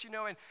about this? You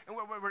know, and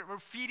we're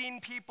feeding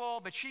people,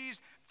 but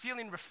she's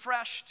feeling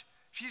refreshed.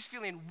 She's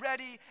feeling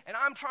ready, and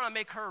I'm trying to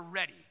make her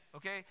ready,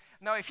 okay?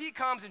 Now, if he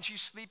comes and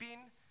she's sleeping,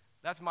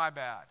 that's my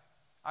bad.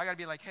 I got to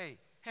be like, hey,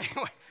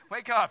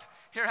 wake up.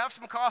 Here, have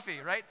some coffee,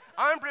 right?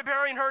 I'm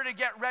preparing her to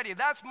get ready.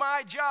 That's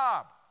my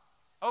job.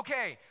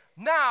 Okay.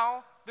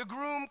 Now, the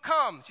groom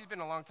comes. He's been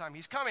a long time.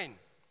 He's coming.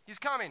 He's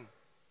coming.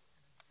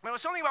 Now,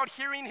 it's something about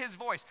hearing his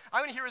voice.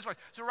 I'm going to hear his voice.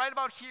 So right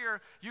about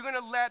here, you're going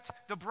to let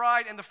the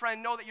bride and the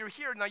friend know that you're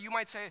here. Now, you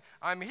might say,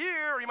 I'm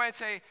here. Or you might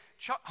say,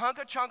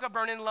 Hunka Chunka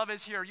Burnin' Love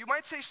is here. You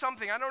might say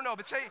something. I don't know.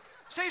 But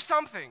say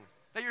something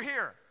that you're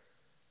here.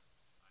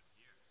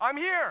 I'm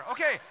here.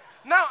 Okay.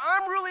 Now,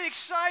 I'm really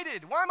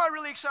excited. Why am I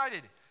really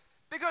excited?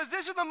 Because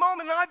this is the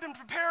moment that I've been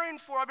preparing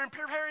for. I've been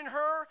preparing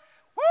her.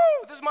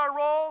 Woo! This is my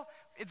role.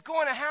 it's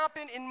going to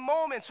happen in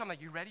moments. So I'm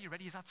like, you ready? You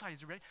ready? He's outside. Is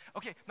he ready?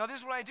 Okay, now this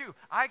is what I do.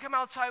 I come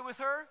outside with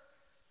her,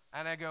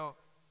 and I go,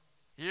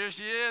 here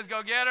she is,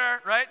 go get her,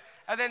 right?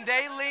 And then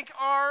they link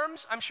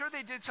arms. I'm sure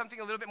they did something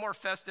a little bit more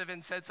festive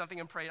and said something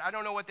and prayed. I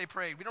don't know what they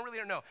prayed. We don't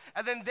really know.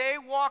 And then they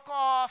walk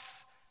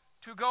off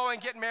to go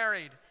and get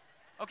married.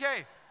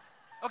 Okay,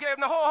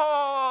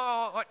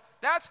 no,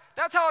 that's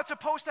how it's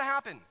supposed to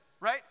happen,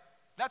 right?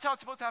 That's how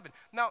it's supposed to happen.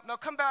 Now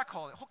come back,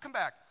 Holly. Come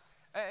back.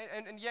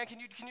 And Yan, can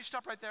you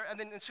stop right there? And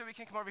then so we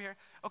can come over here.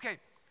 Okay,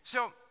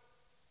 so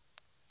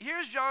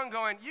here's John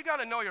going, you got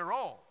to know your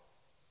role.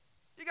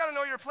 You got to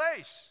know your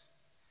place.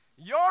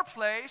 Your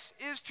place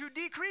is to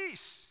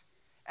decrease,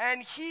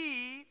 and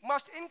he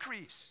must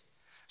increase.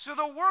 So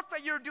the work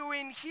that you're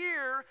doing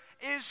here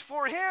is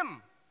for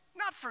him,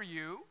 not for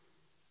you.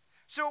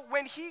 So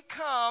when he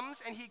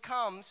comes,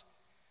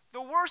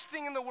 the worst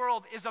thing in the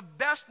world is a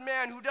best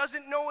man who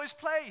doesn't know his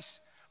place,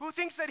 who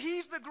thinks that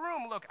he's the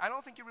groom. Look, I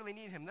don't think you really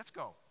need him. Let's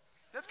go.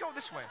 Let's go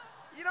this way.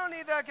 You don't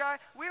need that guy.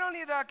 We don't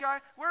need that guy.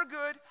 We're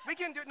good. We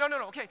can do. No.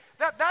 Okay,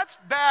 that's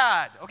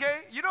bad.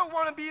 Okay, you don't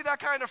want to be that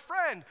kind of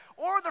friend,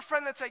 or the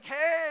friend that's like,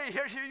 hey,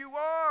 here you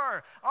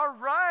are. All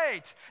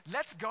right,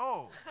 let's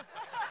go.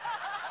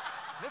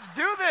 Let's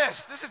do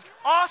this. This is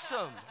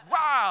awesome.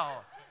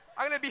 Wow,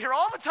 I'm gonna be here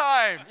all the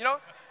time. You know.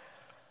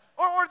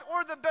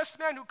 Or the best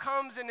man who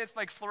comes and it's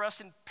like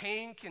fluorescent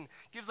pink and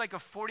gives like a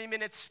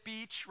 40-minute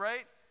speech,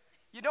 right?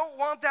 You don't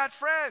want that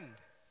friend.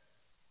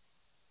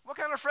 What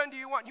kind of friend do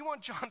you want? You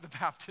want John the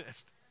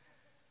Baptist.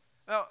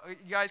 Oh,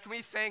 you guys, can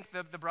we thank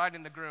the bride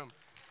and the groom?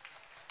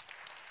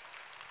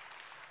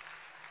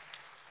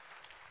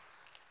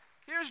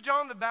 Here's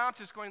John the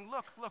Baptist going,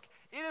 look,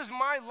 it is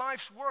my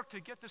life's work to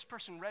get this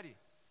person ready.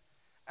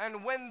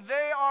 And when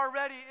they are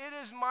ready, it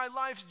is my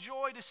life's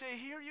joy to say,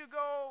 here you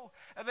go.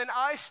 And then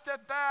I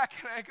step back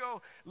and I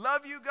go,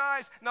 love you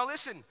guys. Now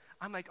listen,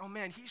 I'm like, oh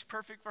man, he's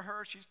perfect for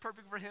her. She's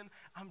perfect for him.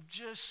 I'm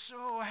just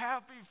so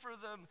happy for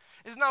them.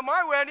 It's not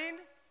my wedding,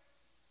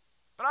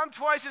 but I'm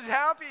twice as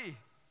happy.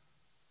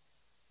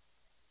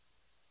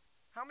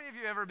 How many of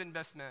you have ever been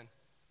best man?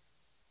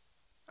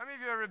 How many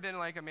of you have ever been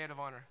like a maid of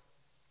honor?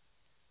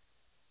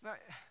 Now,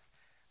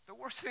 the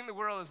worst thing in the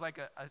world is like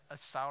a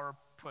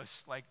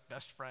sourpuss like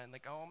best friend.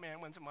 Like, oh man,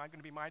 when's it going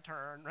to be my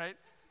turn, right?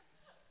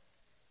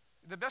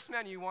 The best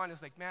man you want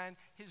is like, man,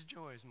 his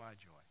joy is my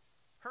joy.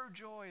 Her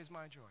joy is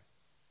my joy.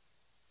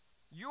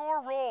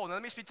 Your role, now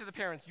let me speak to the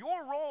parents.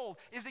 Your role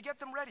is to get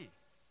them ready.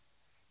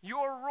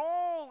 Your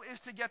role is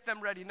to get them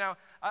ready. Now,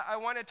 I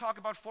want to talk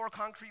about 4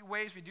 concrete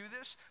ways we do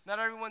this. Not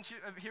everyone's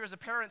here as a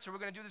parent, so we're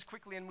going to do this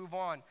quickly and move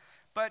on.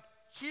 But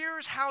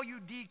here's how you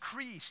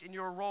decrease in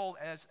your role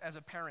as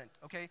a parent,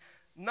 okay?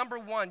 Number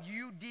 1,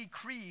 you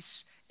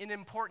decrease in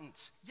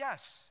importance.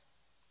 Yes,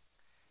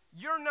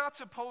 you're not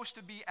supposed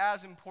to be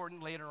as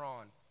important later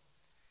on.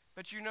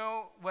 But you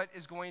know what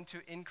is going to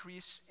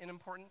increase in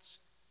importance?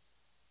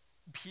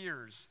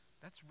 Peers.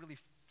 That's really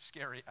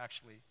scary,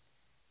 actually.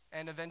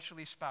 And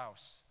eventually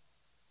spouse.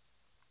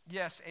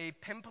 Yes, a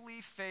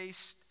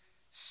pimply-faced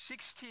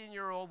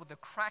 16-year-old with a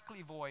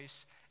crackly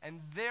voice,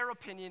 and their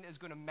opinion is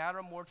going to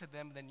matter more to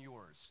them than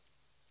yours.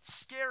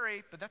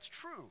 Scary, but that's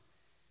true.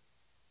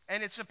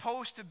 And it's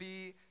supposed to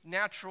be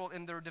natural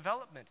in their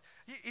development.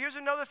 Here's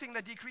another thing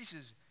that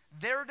decreases.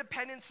 Their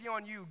dependency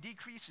on you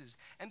decreases,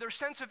 and their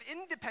sense of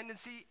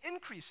independency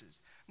increases.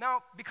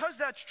 Now, because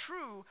that's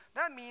true,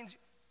 that means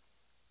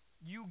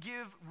you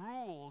give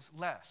rules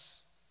less,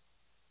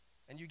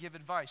 and you give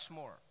advice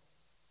more.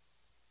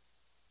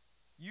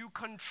 You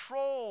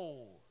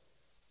control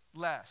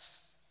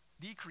less,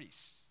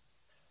 decrease,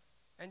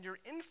 and your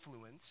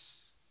influence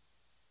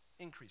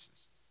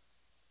increases.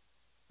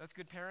 That's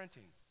good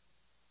parenting.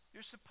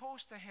 You're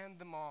supposed to hand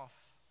them off,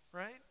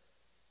 right?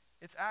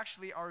 It's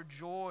actually our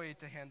joy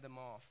to hand them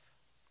off.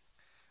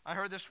 I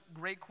heard this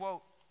great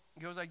quote.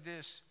 It goes like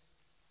this: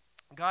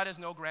 God has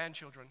no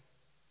grandchildren.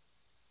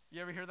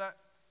 You ever hear that?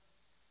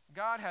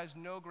 God has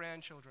no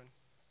grandchildren.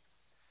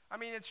 I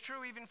mean, it's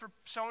true even for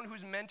someone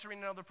who's mentoring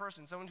another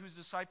person, someone who's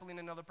discipling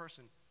another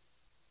person.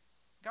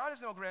 God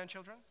has no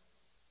grandchildren.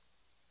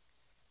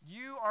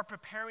 You are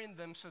preparing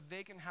them so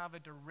they can have a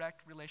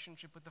direct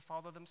relationship with the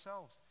Father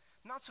themselves.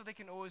 Not so they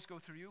can always go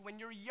through you. When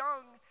you're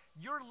young,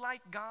 you're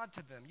like God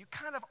to them. You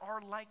kind of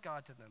are like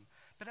God to them.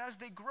 But as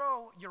they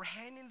grow, you're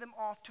handing them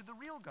off to the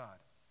real God.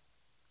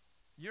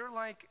 You're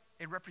like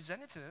a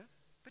representative,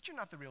 but you're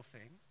not the real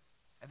thing.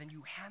 And then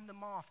you hand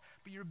them off.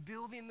 But you're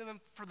building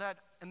them for that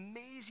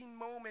amazing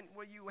moment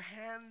where you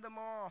hand them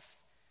off.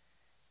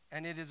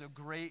 And it is a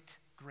great,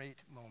 great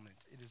moment.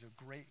 It is a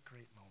great,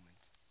 great moment.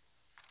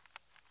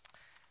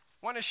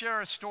 I want to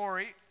share a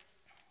story.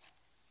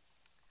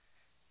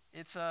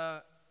 It's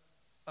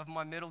of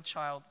my middle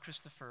child,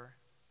 Christopher.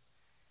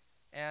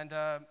 And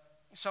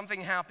something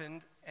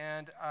happened,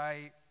 and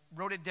I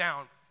wrote it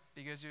down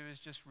because it was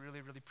just really,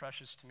 really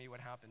precious to me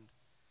what happened.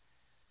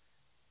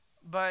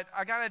 But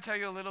I got to tell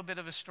you a little bit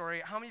of a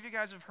story. How many of you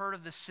guys have heard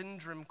of this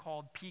syndrome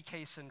called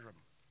PK syndrome?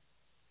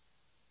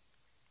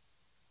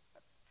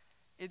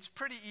 It's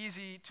pretty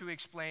easy to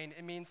explain.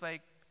 It means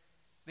like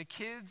the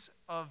kids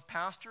of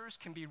pastors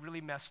can be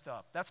really messed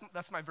up.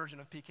 That's my version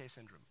of PK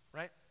syndrome,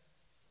 right?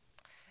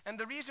 And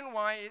the reason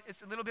why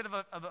it's a little bit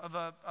of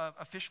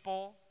a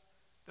fishbowl.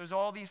 There's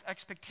all these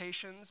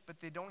expectations, but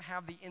they don't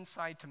have the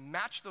inside to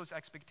match those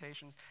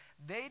expectations.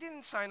 They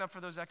didn't sign up for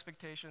those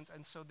expectations,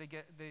 and so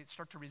they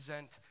start to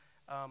resent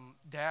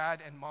dad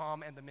and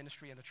mom and the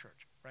ministry and the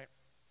church, right?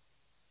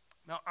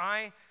 Now,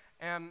 I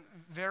am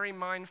very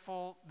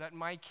mindful that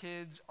my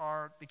kids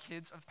are the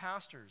kids of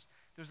pastors.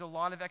 There's a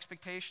lot of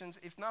expectations,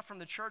 if not from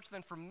the church,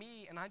 then from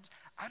me, and I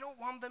don't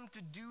want them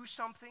to do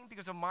something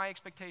because of my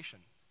expectation.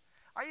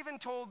 I even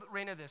told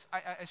Raina this.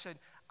 I said,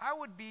 I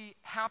would be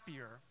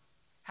happier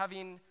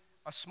having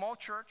a small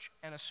church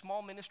and a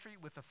small ministry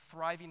with a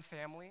thriving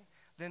family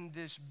than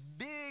this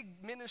big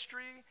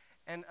ministry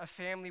and a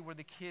family where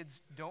the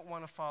kids don't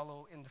want to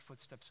follow in the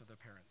footsteps of their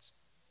parents.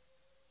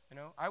 You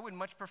know, I would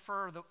much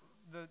prefer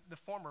the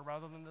former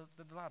rather than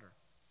the latter.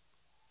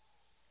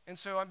 And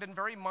so I've been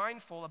very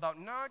mindful about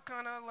not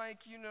kind of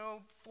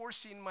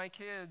forcing my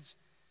kids.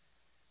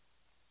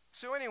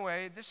 So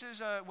anyway, this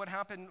is what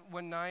happened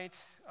one night,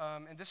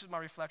 and this is my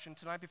reflection.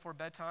 Tonight before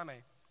bedtime, I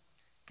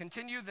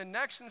continue the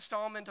next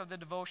installment of the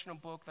devotional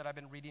book that I've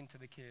been reading to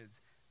the kids,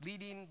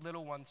 Leading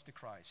Little Ones to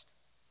Christ.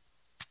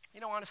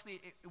 You know,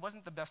 honestly, it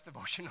wasn't the best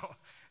devotional.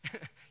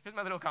 Here's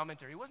my little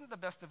commentary. It wasn't the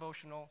best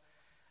devotional,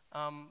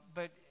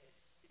 but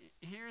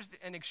here's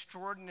an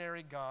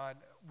extraordinary God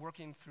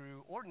working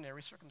through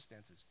ordinary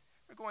circumstances.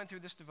 We're going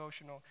through this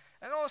devotional,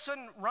 and all of a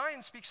sudden,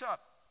 Ryan speaks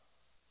up.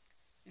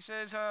 He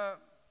says,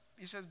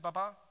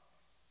 Baba,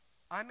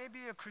 I may be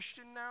a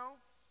Christian now,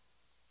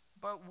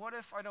 but what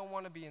if I don't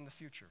want to be in the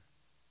future?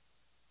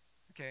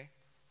 Okay.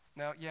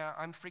 Now, yeah,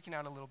 I'm freaking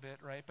out a little bit,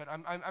 right? But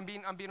I'm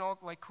being all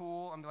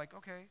cool. I'm like,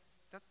 okay.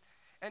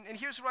 And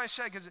here's what I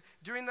said, because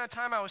during that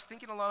time I was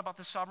thinking a lot about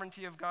the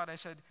sovereignty of God. I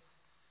said,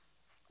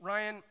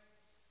 Ryan,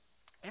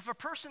 if a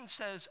person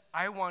says,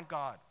 I want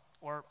God,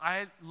 or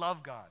I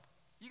love God,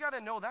 you got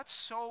to know that's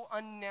so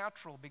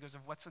unnatural because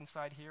of what's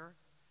inside here,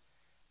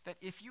 that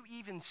if you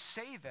even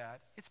say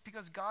that, it's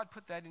because God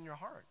put that in your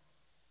heart.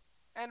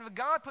 And if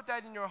God put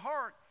that in your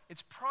heart,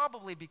 it's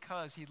probably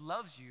because he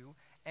loves you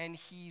and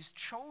he's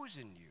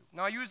chosen you.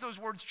 Now, I use those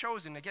words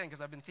chosen, again,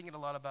 because I've been thinking a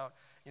lot about,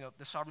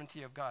 the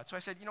sovereignty of God. So I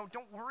said,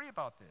 don't worry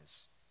about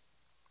this.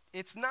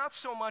 It's not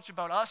so much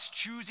about us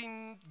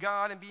choosing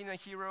God and being a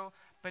hero,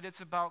 but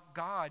it's about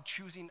God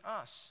choosing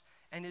us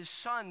and his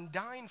son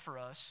dying for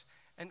us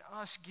and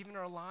us giving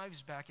our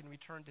lives back in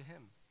return to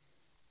him.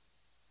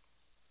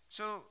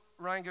 So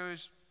Ryan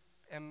goes,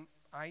 am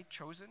I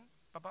chosen,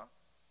 Baba?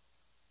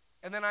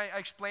 And then I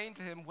explained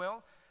to him,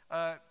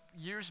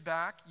 years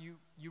back, you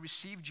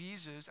received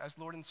Jesus as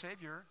Lord and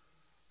Savior,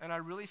 and I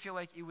really feel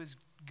like it was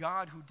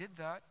God who did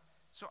that.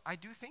 So I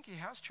do think he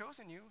has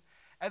chosen you.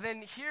 And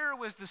then here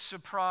was the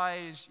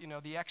surprise,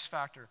 the X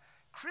factor.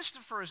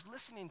 Christopher is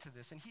listening to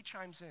this, and he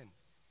chimes in.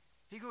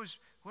 He goes,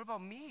 what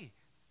about me?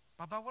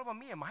 Baba, what about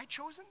me? Am I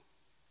chosen?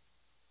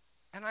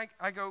 And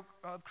I go,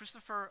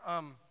 Christopher,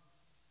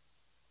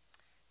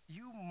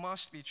 you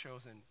must be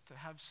chosen to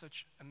have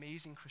such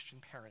amazing Christian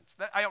parents.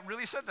 I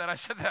really said that. I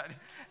said that.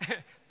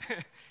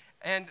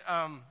 And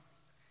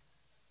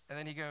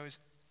then he goes,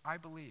 I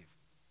believe.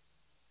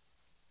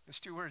 Those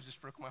two words just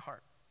broke my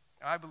heart.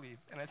 I believe.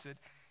 And I said,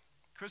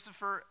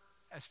 Christopher,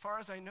 as far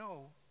as I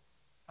know,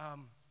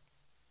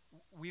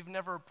 we've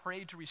never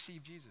prayed to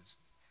receive Jesus.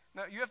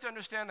 Now, you have to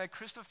understand that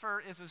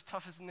Christopher is as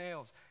tough as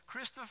nails.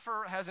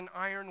 Christopher has an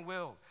iron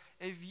will.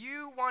 If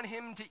you want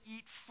him to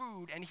eat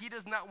food and he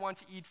does not want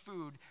to eat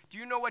food, do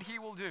you know what he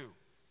will do?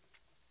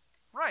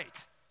 Right.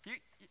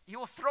 He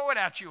will throw it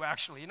at you,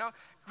 actually.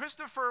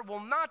 Christopher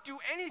will not do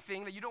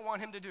anything that you don't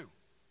want him to do.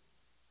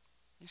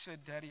 He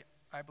said, Daddy,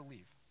 I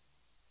believe.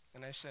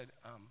 And I said,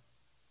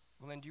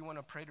 well, then do you want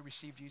to pray to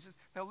receive Jesus?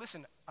 Now,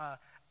 listen,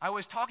 I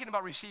was talking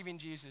about receiving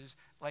Jesus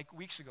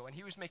weeks ago, and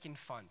he was making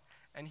fun.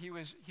 And he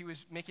was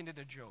making it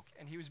a joke,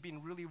 and he was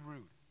being really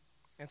rude.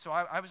 And so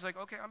I was like,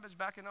 okay, I'm just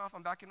backing off.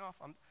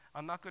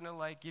 I'm not going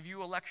to give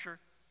you a lecture.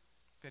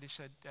 But he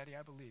said, Daddy,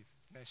 I believe.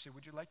 And I said,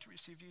 would you like to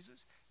receive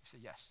Jesus? He said,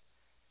 yes.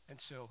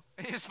 And so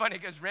it's funny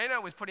because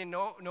Raina was putting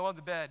Noah on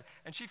the bed,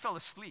 and she fell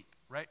asleep,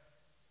 right?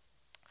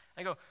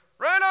 I go,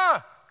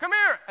 Raina, come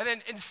here. And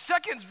then in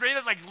seconds,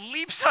 Raina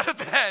leaps out of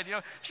bed.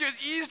 She was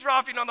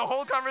eavesdropping on the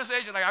whole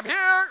conversation. I'm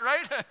here,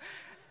 right?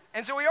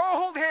 And so we all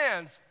hold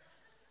hands.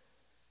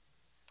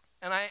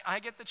 And I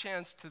get the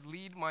chance to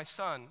lead my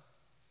son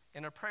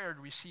in a prayer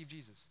to receive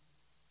Jesus.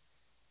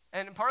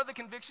 And part of the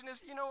conviction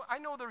is, I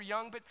know they're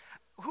young, but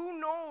who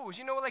knows?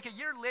 A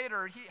year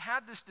later, he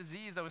had this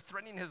disease that was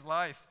threatening his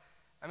life.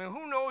 I mean,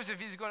 who knows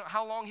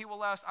how long he will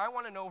last? I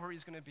want to know where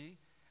he's going to be.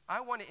 I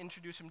want to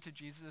introduce him to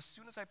Jesus as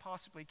soon as I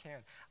possibly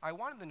can. I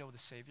want him to know the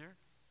Savior.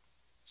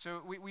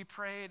 So we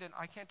prayed, and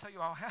I can't tell you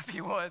how happy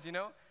he was,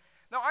 Now,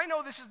 I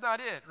know this is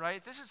not it,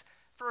 right? This is,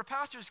 for a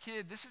pastor's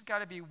kid, this has got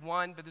to be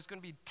one, but there's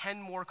going to be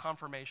 10 more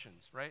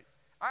confirmations, right?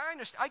 I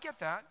understand. I get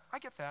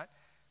that.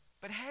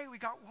 But hey, we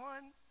got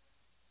one.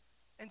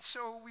 And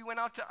so we went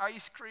out to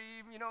ice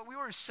cream, we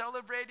were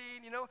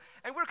celebrating,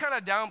 and we're kind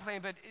of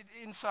downplaying, but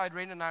inside,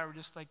 Raina and I were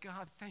just like,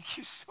 God, thank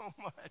you so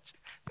much.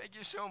 Thank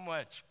you so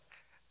much.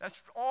 That's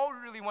all we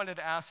really wanted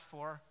to ask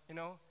for,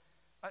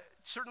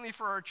 certainly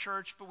for our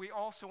church, but we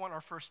also want our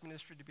first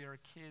ministry to be our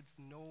kids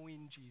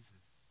knowing Jesus.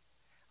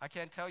 I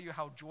can't tell you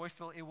how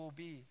joyful it will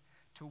be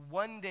to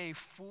one day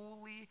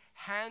fully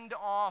hand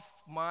off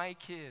my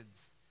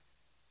kids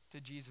to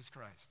Jesus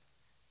Christ.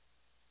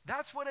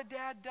 That's what a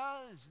dad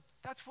does.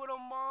 That's what a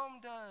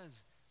mom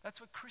does. That's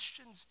what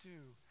Christians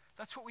do.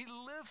 That's what we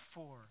live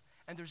for.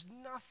 And there's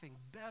nothing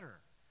better,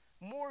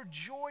 more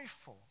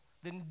joyful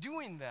than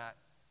doing that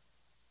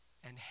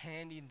and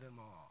handing them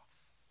off.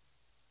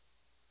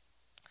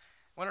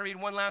 I want to read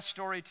one last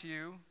story to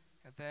you,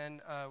 and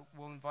then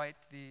we'll invite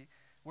the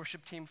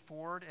worship team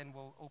forward and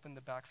we'll open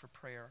the back for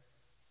prayer.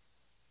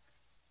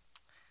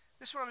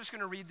 This one I'm just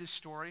going to read this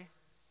story,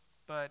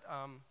 but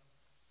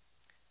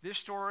this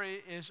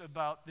story is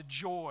about the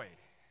joy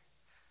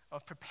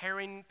of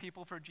preparing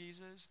people for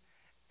Jesus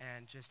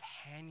and just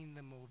handing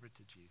them over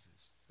to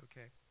Jesus.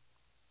 Okay,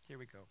 here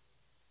we go.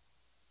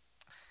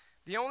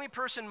 The only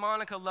person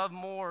Monica loved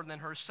more than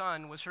her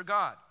son was her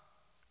God,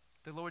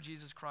 the Lord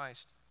Jesus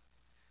Christ.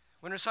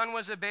 When her son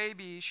was a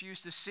baby, she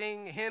used to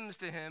sing hymns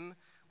to him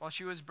while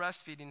she was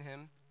breastfeeding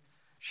him.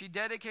 She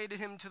dedicated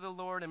him to the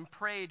Lord and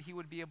prayed he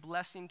would be a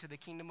blessing to the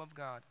kingdom of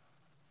God.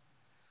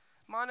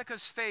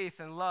 Monica's faith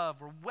and love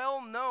were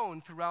well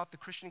known throughout the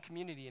Christian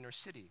community in her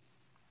city.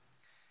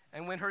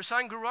 And when her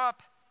son grew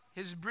up,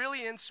 his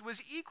brilliance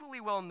was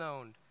equally well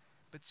known,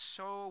 but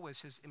so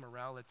was his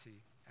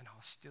immorality and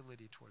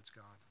hostility towards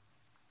God.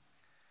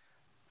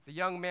 The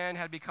young man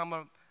had become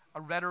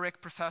a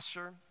rhetoric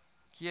professor.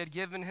 He had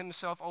given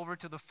himself over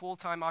to the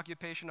full-time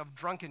occupation of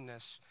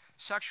drunkenness,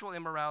 sexual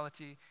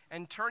immorality,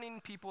 and turning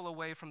people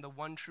away from the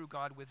one true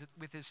God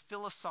with his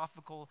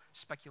philosophical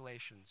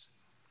speculations.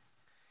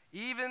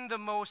 Even the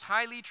most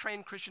highly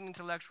trained Christian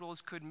intellectuals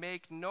could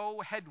make no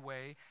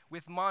headway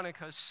with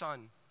Monica's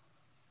son.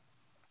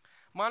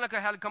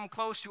 Monica had come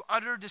close to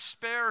utter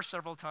despair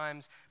several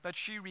times, but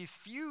she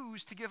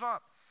refused to give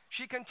up.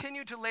 She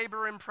continued to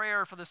labor in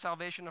prayer for the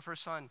salvation of her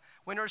son.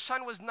 When her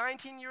son was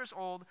 19 years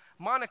old,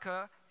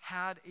 Monica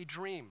had a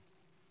dream.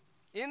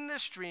 In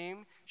this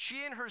dream,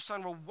 she and her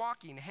son were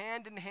walking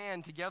hand in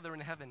hand together in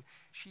heaven.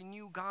 She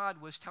knew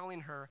God was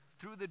telling her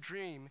through the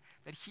dream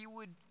that he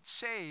would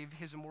save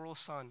his immoral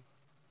son,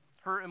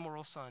 her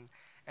immoral son,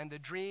 and the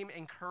dream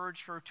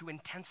encouraged her to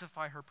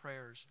intensify her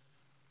prayers.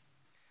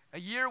 A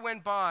year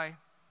went by,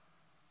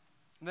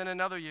 and then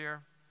another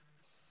year,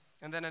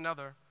 and then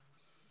another.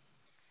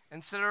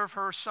 Instead of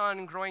her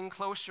son growing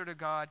closer to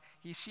God,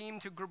 he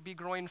seemed to be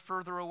growing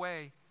further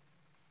away.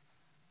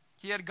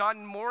 He had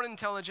gotten more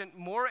intelligent,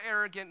 more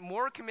arrogant,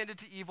 more committed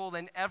to evil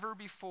than ever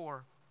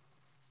before.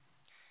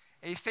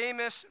 A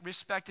famous,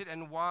 respected,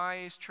 and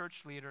wise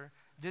church leader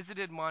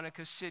visited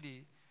Monica's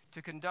city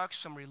to conduct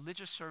some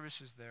religious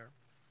services there.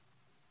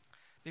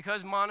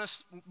 Because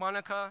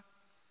Monica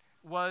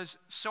was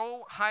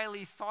so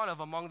highly thought of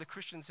among the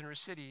Christians in her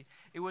city,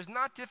 it was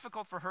not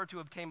difficult for her to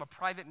obtain a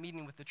private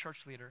meeting with the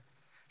church leader.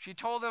 She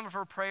told him of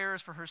her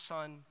prayers for her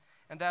son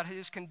and that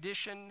his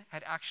condition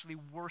had actually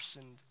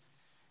worsened.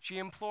 She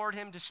implored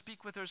him to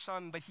speak with her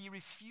son, but he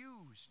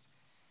refused.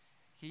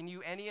 He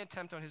knew any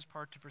attempt on his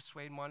part to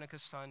persuade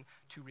Monica's son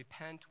to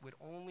repent would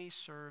only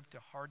serve to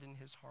harden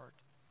his heart.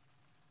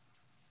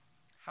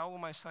 How will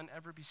my son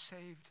ever be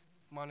saved?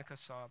 Monica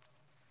sobbed.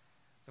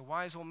 The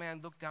wise old man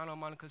looked down on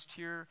Monica's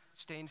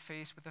tear-stained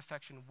face with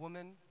affection.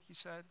 Woman, he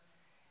said,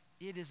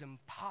 it is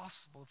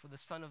impossible for the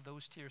son of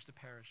those tears to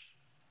perish.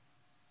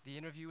 The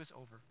interview is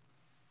over.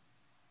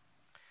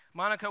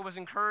 Monica was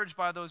encouraged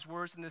by those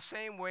words in the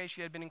same way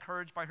she had been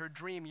encouraged by her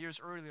dream years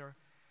earlier.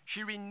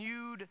 She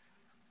renewed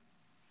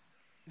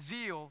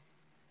zeal,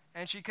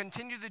 and she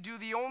continued to do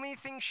the only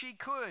thing she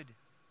could.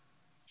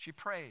 She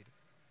prayed.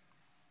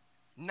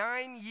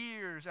 9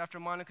 years after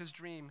Monica's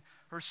dream,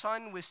 her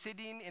son was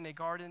sitting in a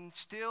garden,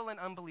 still an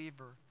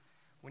unbeliever,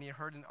 when he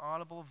heard an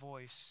audible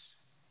voice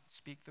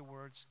speak the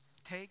words,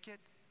 "Take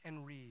it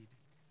and read.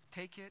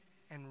 Take it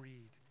and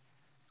read."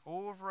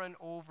 Over and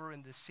over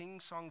in the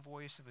sing-song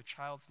voice of a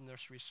child's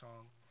nursery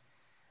song.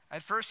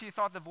 At first he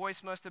thought the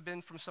voice must have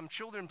been from some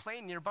children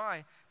playing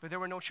nearby, but there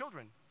were no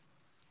children.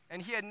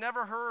 And he had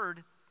never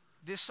heard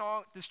this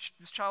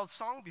child's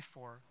song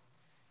before.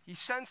 He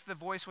sensed the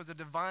voice was a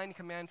divine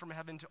command from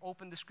heaven to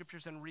open the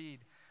scriptures and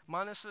read.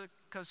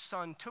 Monica's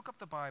son took up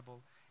the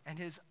Bible, and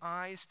his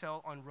eyes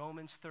fell on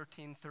Romans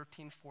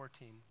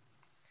 13:14.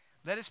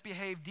 Let us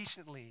behave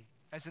decently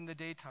as in the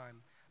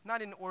daytime,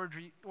 not in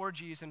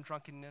orgies and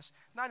drunkenness,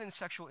 not in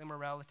sexual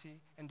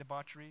immorality and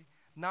debauchery,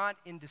 not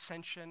in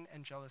dissension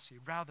and jealousy.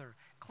 Rather,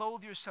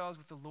 clothe yourselves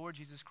with the Lord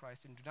Jesus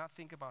Christ and do not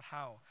think about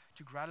how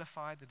to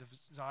gratify the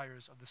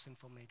desires of the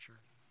sinful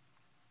nature.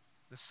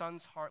 The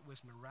son's heart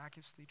was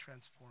miraculously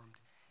transformed.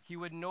 He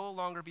would no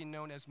longer be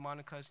known as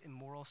Monica's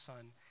immoral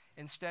son.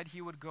 Instead,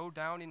 he would go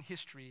down in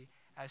history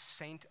as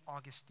Saint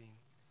Augustine.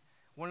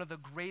 one of the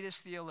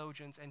greatest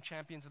theologians and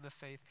champions of the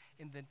faith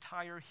in the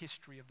entire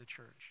history of the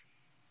church.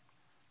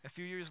 A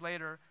few years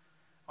later,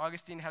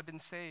 Augustine had been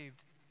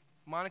saved.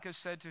 Monica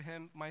said to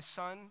him, "My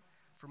son,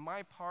 for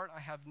my part,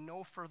 I have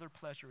no further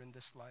pleasure in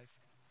this life.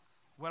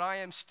 What I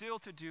am still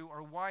to do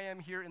or why I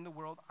am here in the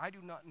world, I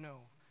do not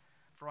know,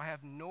 for I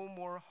have no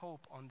more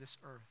hope on this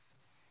earth."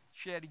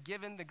 She had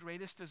given the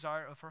greatest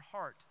desire of her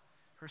heart,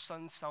 her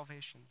son's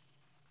salvation.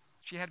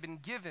 She had been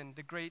given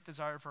the great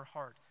desire of her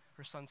heart,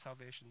 her son's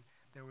salvation.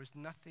 There was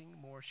nothing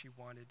more she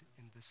wanted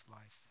in this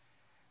life.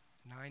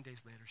 9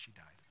 days later, she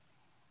died.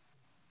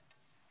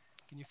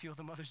 Can you feel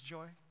the mother's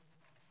joy?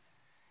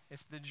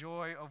 It's the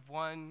joy of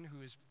one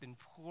who has been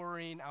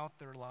pouring out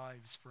their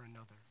lives for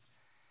another.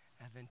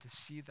 And then to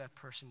see that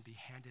person be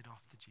handed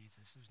off to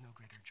Jesus, there's no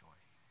greater joy.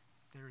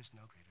 There is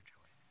no greater joy.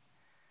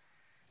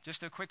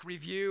 Just a quick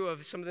review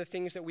of some of the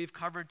things that we've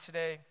covered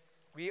today.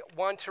 We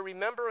want to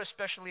remember,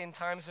 especially in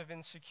times of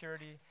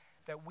insecurity,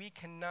 that we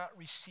cannot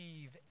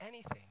receive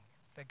anything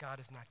that God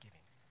is not giving.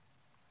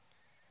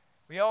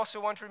 We also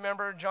want to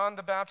remember John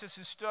the Baptist,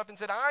 who stood up and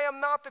said, "I am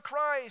not the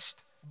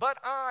Christ,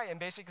 but I." And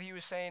basically he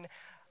was saying,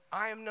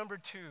 I am number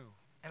two,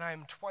 and I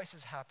am twice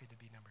as happy to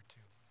be number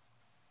two.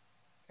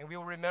 And we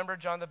will remember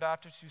John the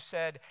Baptist, who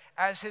said,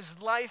 as his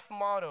life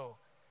motto,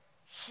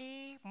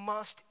 he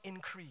must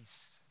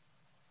increase.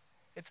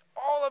 It's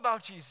all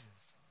about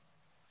Jesus.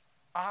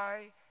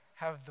 I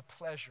have the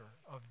pleasure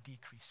of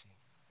decreasing.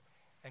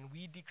 And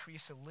we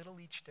decrease a little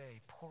each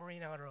day,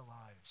 pouring out our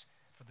lives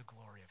for the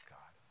glory of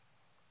God.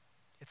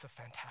 It's a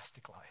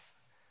fantastic life.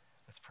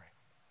 Let's pray.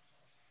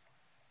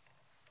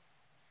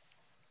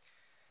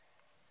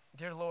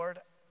 Dear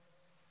Lord,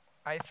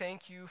 I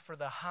thank you for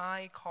the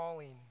high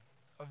calling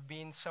of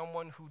being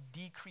someone who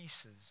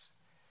decreases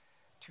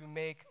to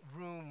make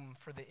room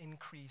for the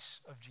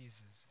increase of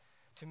Jesus,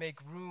 to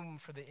make room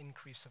for the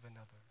increase of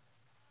another.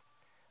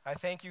 I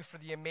thank you for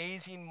the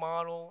amazing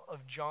model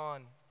of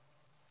John,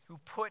 who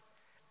put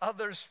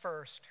others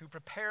first, who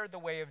prepared the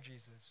way of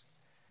Jesus.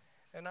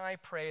 And I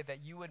pray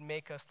that you would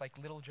make us like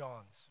little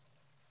Johns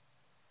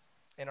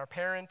in our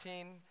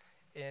parenting,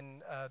 in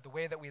the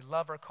way that we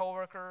love our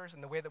coworkers,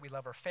 in the way that we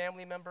love our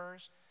family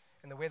members,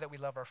 in the way that we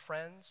love our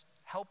friends.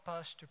 Help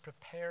us to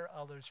prepare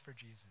others for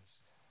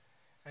Jesus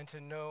and to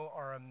know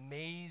our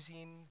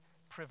amazing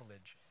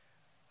privilege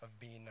of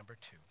being number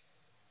two.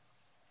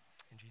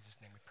 In Jesus'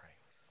 name we pray.